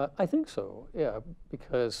 I think so, yeah,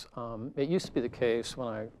 because it used to be the case when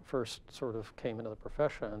I first sort of came into the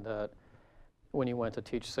profession that when you went to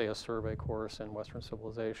teach, say, a survey course in Western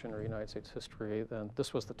civilization or United States history, then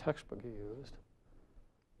this was the textbook you used.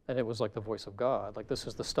 And it was like the voice of God, like this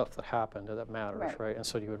is the stuff that happened that matters, right? And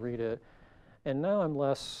so you would read it. And now I'm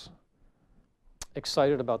less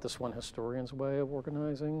excited about this one historian's way of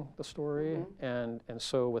organizing the story. And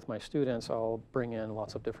so with my students, I'll bring in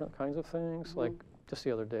lots of different kinds of things. Like just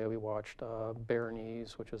the other day we watched Bare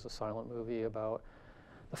Knees, which is a silent movie about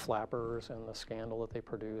the Flappers and the scandal that they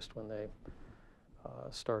produced when they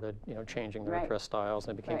started, you know, changing their dress styles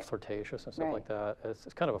and they became flirtatious and stuff like that.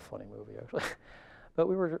 It's kind of a funny movie, actually. But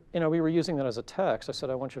we were, you know, we were using that as a text. I said,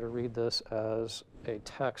 I want you to read this as a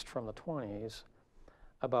text from the 20s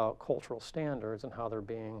about cultural standards and how they're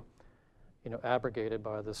being, you know, abrogated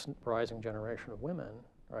by this rising generation of women,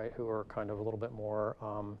 right, who are kind of a little bit more,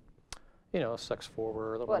 you know, sex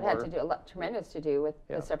forward. Well, it had to do tremendous to do with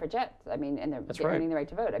the suffragettes. I mean, and they're earning the right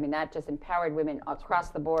to vote. I mean, that just empowered women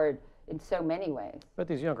across the board in so many ways. But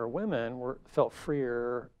these younger women felt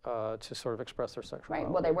freer to sort of express their sexuality.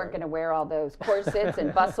 Right. Well, they weren't going to wear all those corsets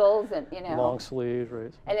and bustles and, you know. Long sleeves,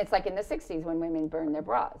 right. And it's like in the 60s when women burned their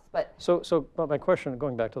bras. But but my question,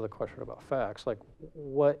 going back to the question about facts, like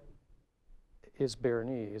what is Bare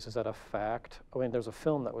Knees? Is that a fact? I mean, there's a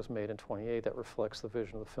film that was made in '28 that reflects the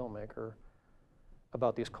vision of the filmmaker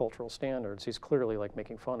about these cultural standards. He's clearly like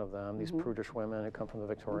making fun of them, these prudish women who come from the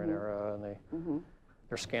Victorian era, and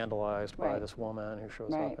they're scandalized by this woman who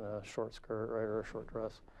shows up in a short skirt, right, or a short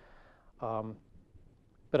dress.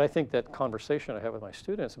 But I think that conversation I have with my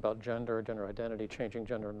students about gender, gender identity, changing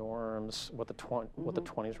gender norms, what the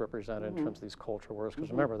 20s represented in terms of these culture wars,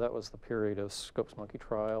 because remember, that was the period of Scopes Monkey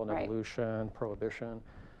Trial and evolution, prohibition,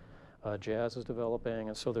 jazz is developing,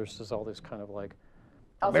 and so there's just all this kind of like,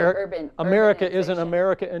 America isn't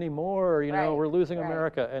America anymore, you know, we're losing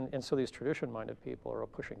America. And so these tradition-minded people are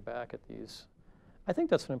pushing back at these. I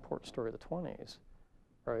think that's an important story of the 20s,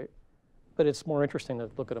 right? But it's more interesting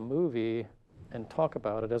to look at a movie and talk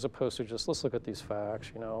about it as opposed to just, let's look at these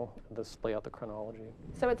facts, you know, let's lay out the chronology.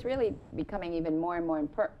 So it's really becoming even more and more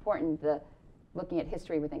important, the looking at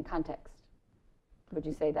history within context? Would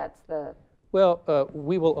you say that's the... Well,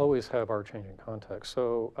 we will always have our changing context.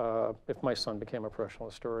 So if my son became a professional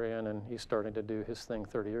historian and he's starting to do his thing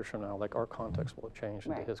 30 years from now, like our context will have changed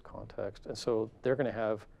into his context. And so they're going to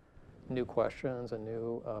have new questions and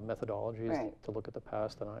new methodologies to look at the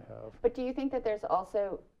past than I have. But do you think that there's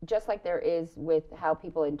also, just like there is with how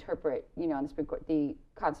people interpret, you know, on the Supreme Court, the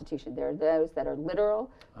Constitution, there are those that are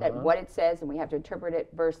literal, that what it says and we have to interpret it,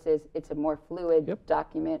 versus it's a more fluid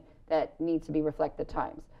document that needs to be reflect the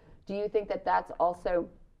times. Do you think that that's also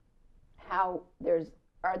how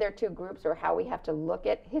are there two groups, or how we have to look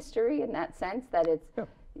at history in that sense, that it's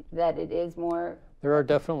that it is more? There are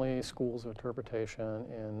definitely schools of interpretation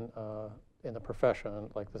in the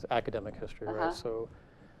profession, like this academic history, right? So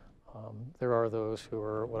there are those who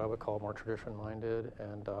are what I would call more tradition-minded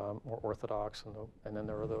and more orthodox, and then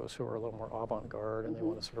there are those who are a little more avant-garde, and they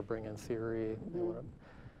want to sort of bring in theory. They want to,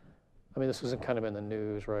 I mean, this was kind of in the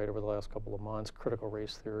news, right, over the last couple of months, critical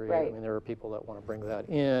race theory. I mean, there are people that want to bring that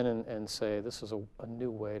in and say this is a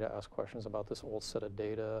new way to ask questions about this old set of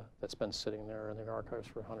data that's been sitting there in the archives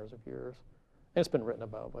for hundreds of years. And it's been written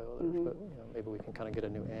about by others, but you know, maybe we can kind of get a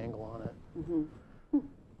new angle on it.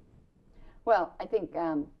 Well, I think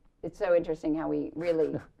it's so interesting how we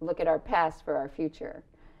really look at our past for our future.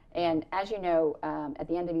 And as you know, at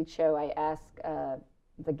the end of each show, I ask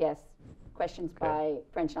the guests questions by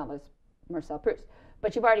French novelist Marcel Proust.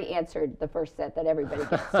 But you've already answered the first set that everybody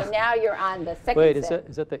gets. So now you're on the second set. Wait, is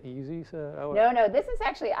that the easy set? No, this is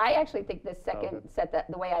actually, I actually think this second set, that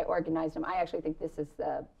the way I organized them, I actually think this is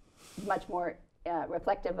much more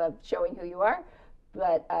reflective of showing who you are.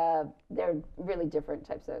 But they're really different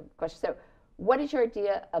types of questions. So what is your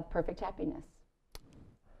idea of perfect happiness?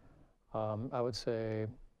 I would say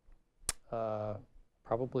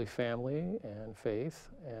probably family and faith,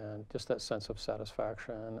 and just that sense of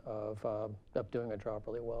satisfaction of doing a job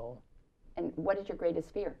really well. And what is your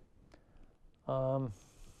greatest fear? I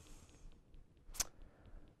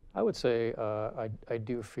would say I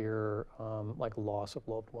do fear like loss of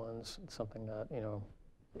loved ones. It's something that, you know,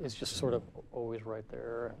 is just sort of always right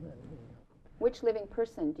there. Which living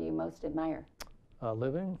person do you most admire?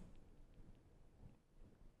 Living?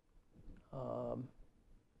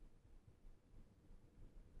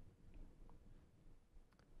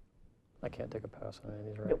 I can't take a pass on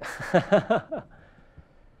any of these, right? Nope.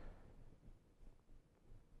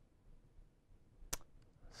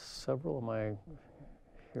 Several of my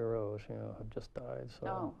heroes, you know, have just died.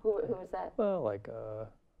 So. Who is that? Well, like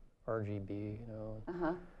RGB, you know.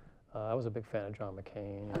 I was a big fan of John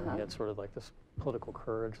McCain, and he had sort of like this political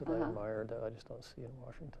courage that I admired that I just don't see in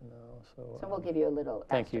Washington now. So we'll give you a little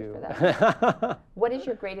thank you for that. What is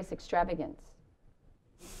your greatest extravagance?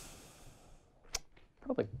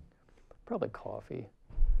 Probably coffee.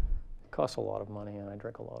 It costs a lot of money, and I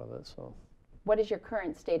drink a lot of it. So. What is your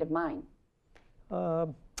current state of mind?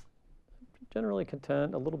 Generally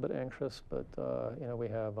content, a little bit anxious, but you know, we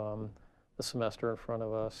have the semester in front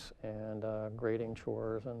of us, and grading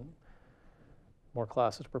chores and more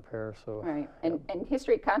classes to prepare. So right, and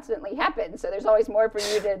history constantly happens, so there's always more for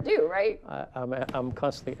you to do, right? I'm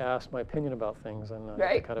constantly asked my opinion about things, and I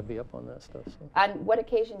have to kind of be up on that stuff. So. On what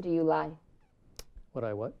occasion do you lie? What?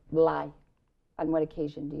 Lie. On what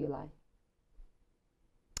occasion do you lie?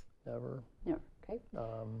 Never. Never. Okay.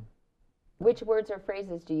 Which words or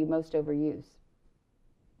phrases do you most overuse?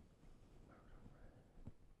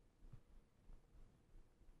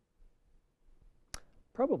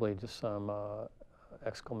 Probably just some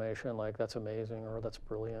exclamation like "that's amazing" or "that's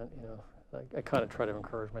brilliant." You know, like I kind of try to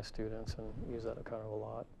encourage my students and use that kind of a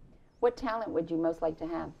lot. What talent would you most like to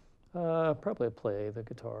have? Probably play the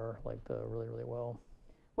guitar really, really well.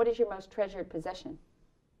 What is your most treasured possession?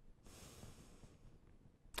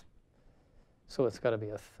 So it's got to be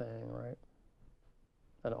a thing, right?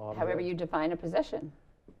 An object. However you define a possession.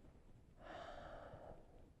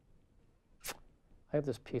 I have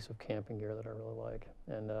this piece of camping gear that I really like,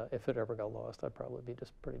 and if it ever got lost, I'd probably be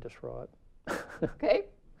just pretty distraught. Okay.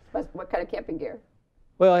 What kind of camping gear?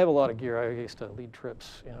 Well, I have a lot of gear. I used to lead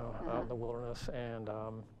trips, you know, out in the wilderness, and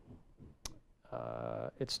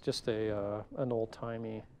it's just an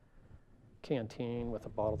old-timey canteen with a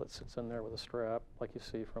bottle that sits in there with a strap, like you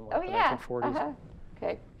see from like the 1940s.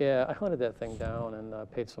 Okay. Yeah, I hunted that thing down and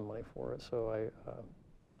paid some money for it, so I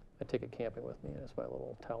take it camping with me, and it's my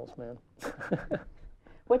little talisman.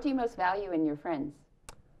 What do you most value in your friends?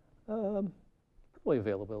 Probably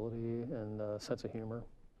availability and sense of humor.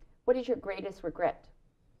 What is your greatest regret?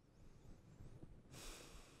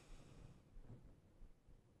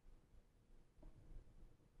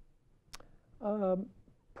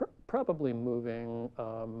 probably moving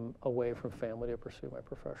away from family to pursue my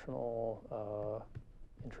professional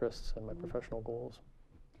interests and my professional goals.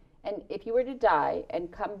 And if you were to die and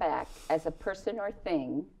come back as a person or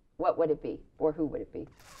thing, what would it be, or who would it be?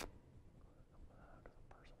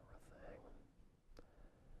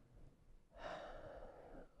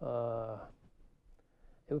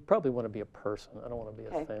 It would probably want to be a person. I don't want to be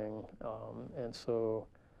Okay. a thing. And so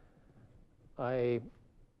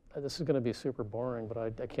this is going to be super boring, but I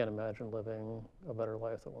can't imagine living a better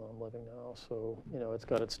life than what I'm living now. So, you know, it's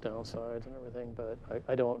got its downsides and everything, but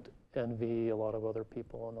I don't envy a lot of other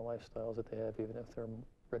people and the lifestyles that they have, even if they're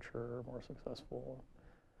richer or more successful,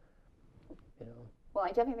 you know. Well, I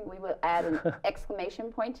definitely think we will add an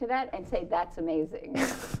exclamation point to that and say that's amazing.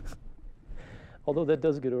 Although that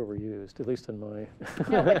does get overused, at least in my...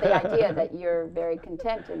 No, but the idea that you're very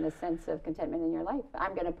content in the sense of contentment in your life.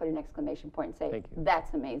 I'm going to put an exclamation point and say, Thank you.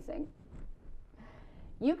 that's amazing.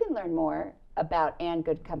 You can learn more about And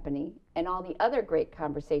Good Company and all the other great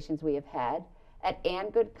conversations we have had at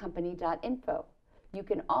andgoodcompany.info. You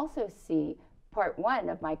can also see part 1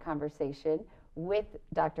 of my conversation with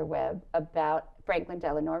Dr. Webb about Franklin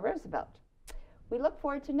Delano Roosevelt. We look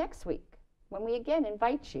forward to next week when we again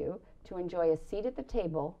invite you to enjoy a seat at the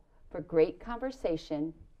table for great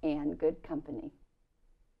conversation and good company.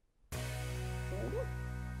 There it is.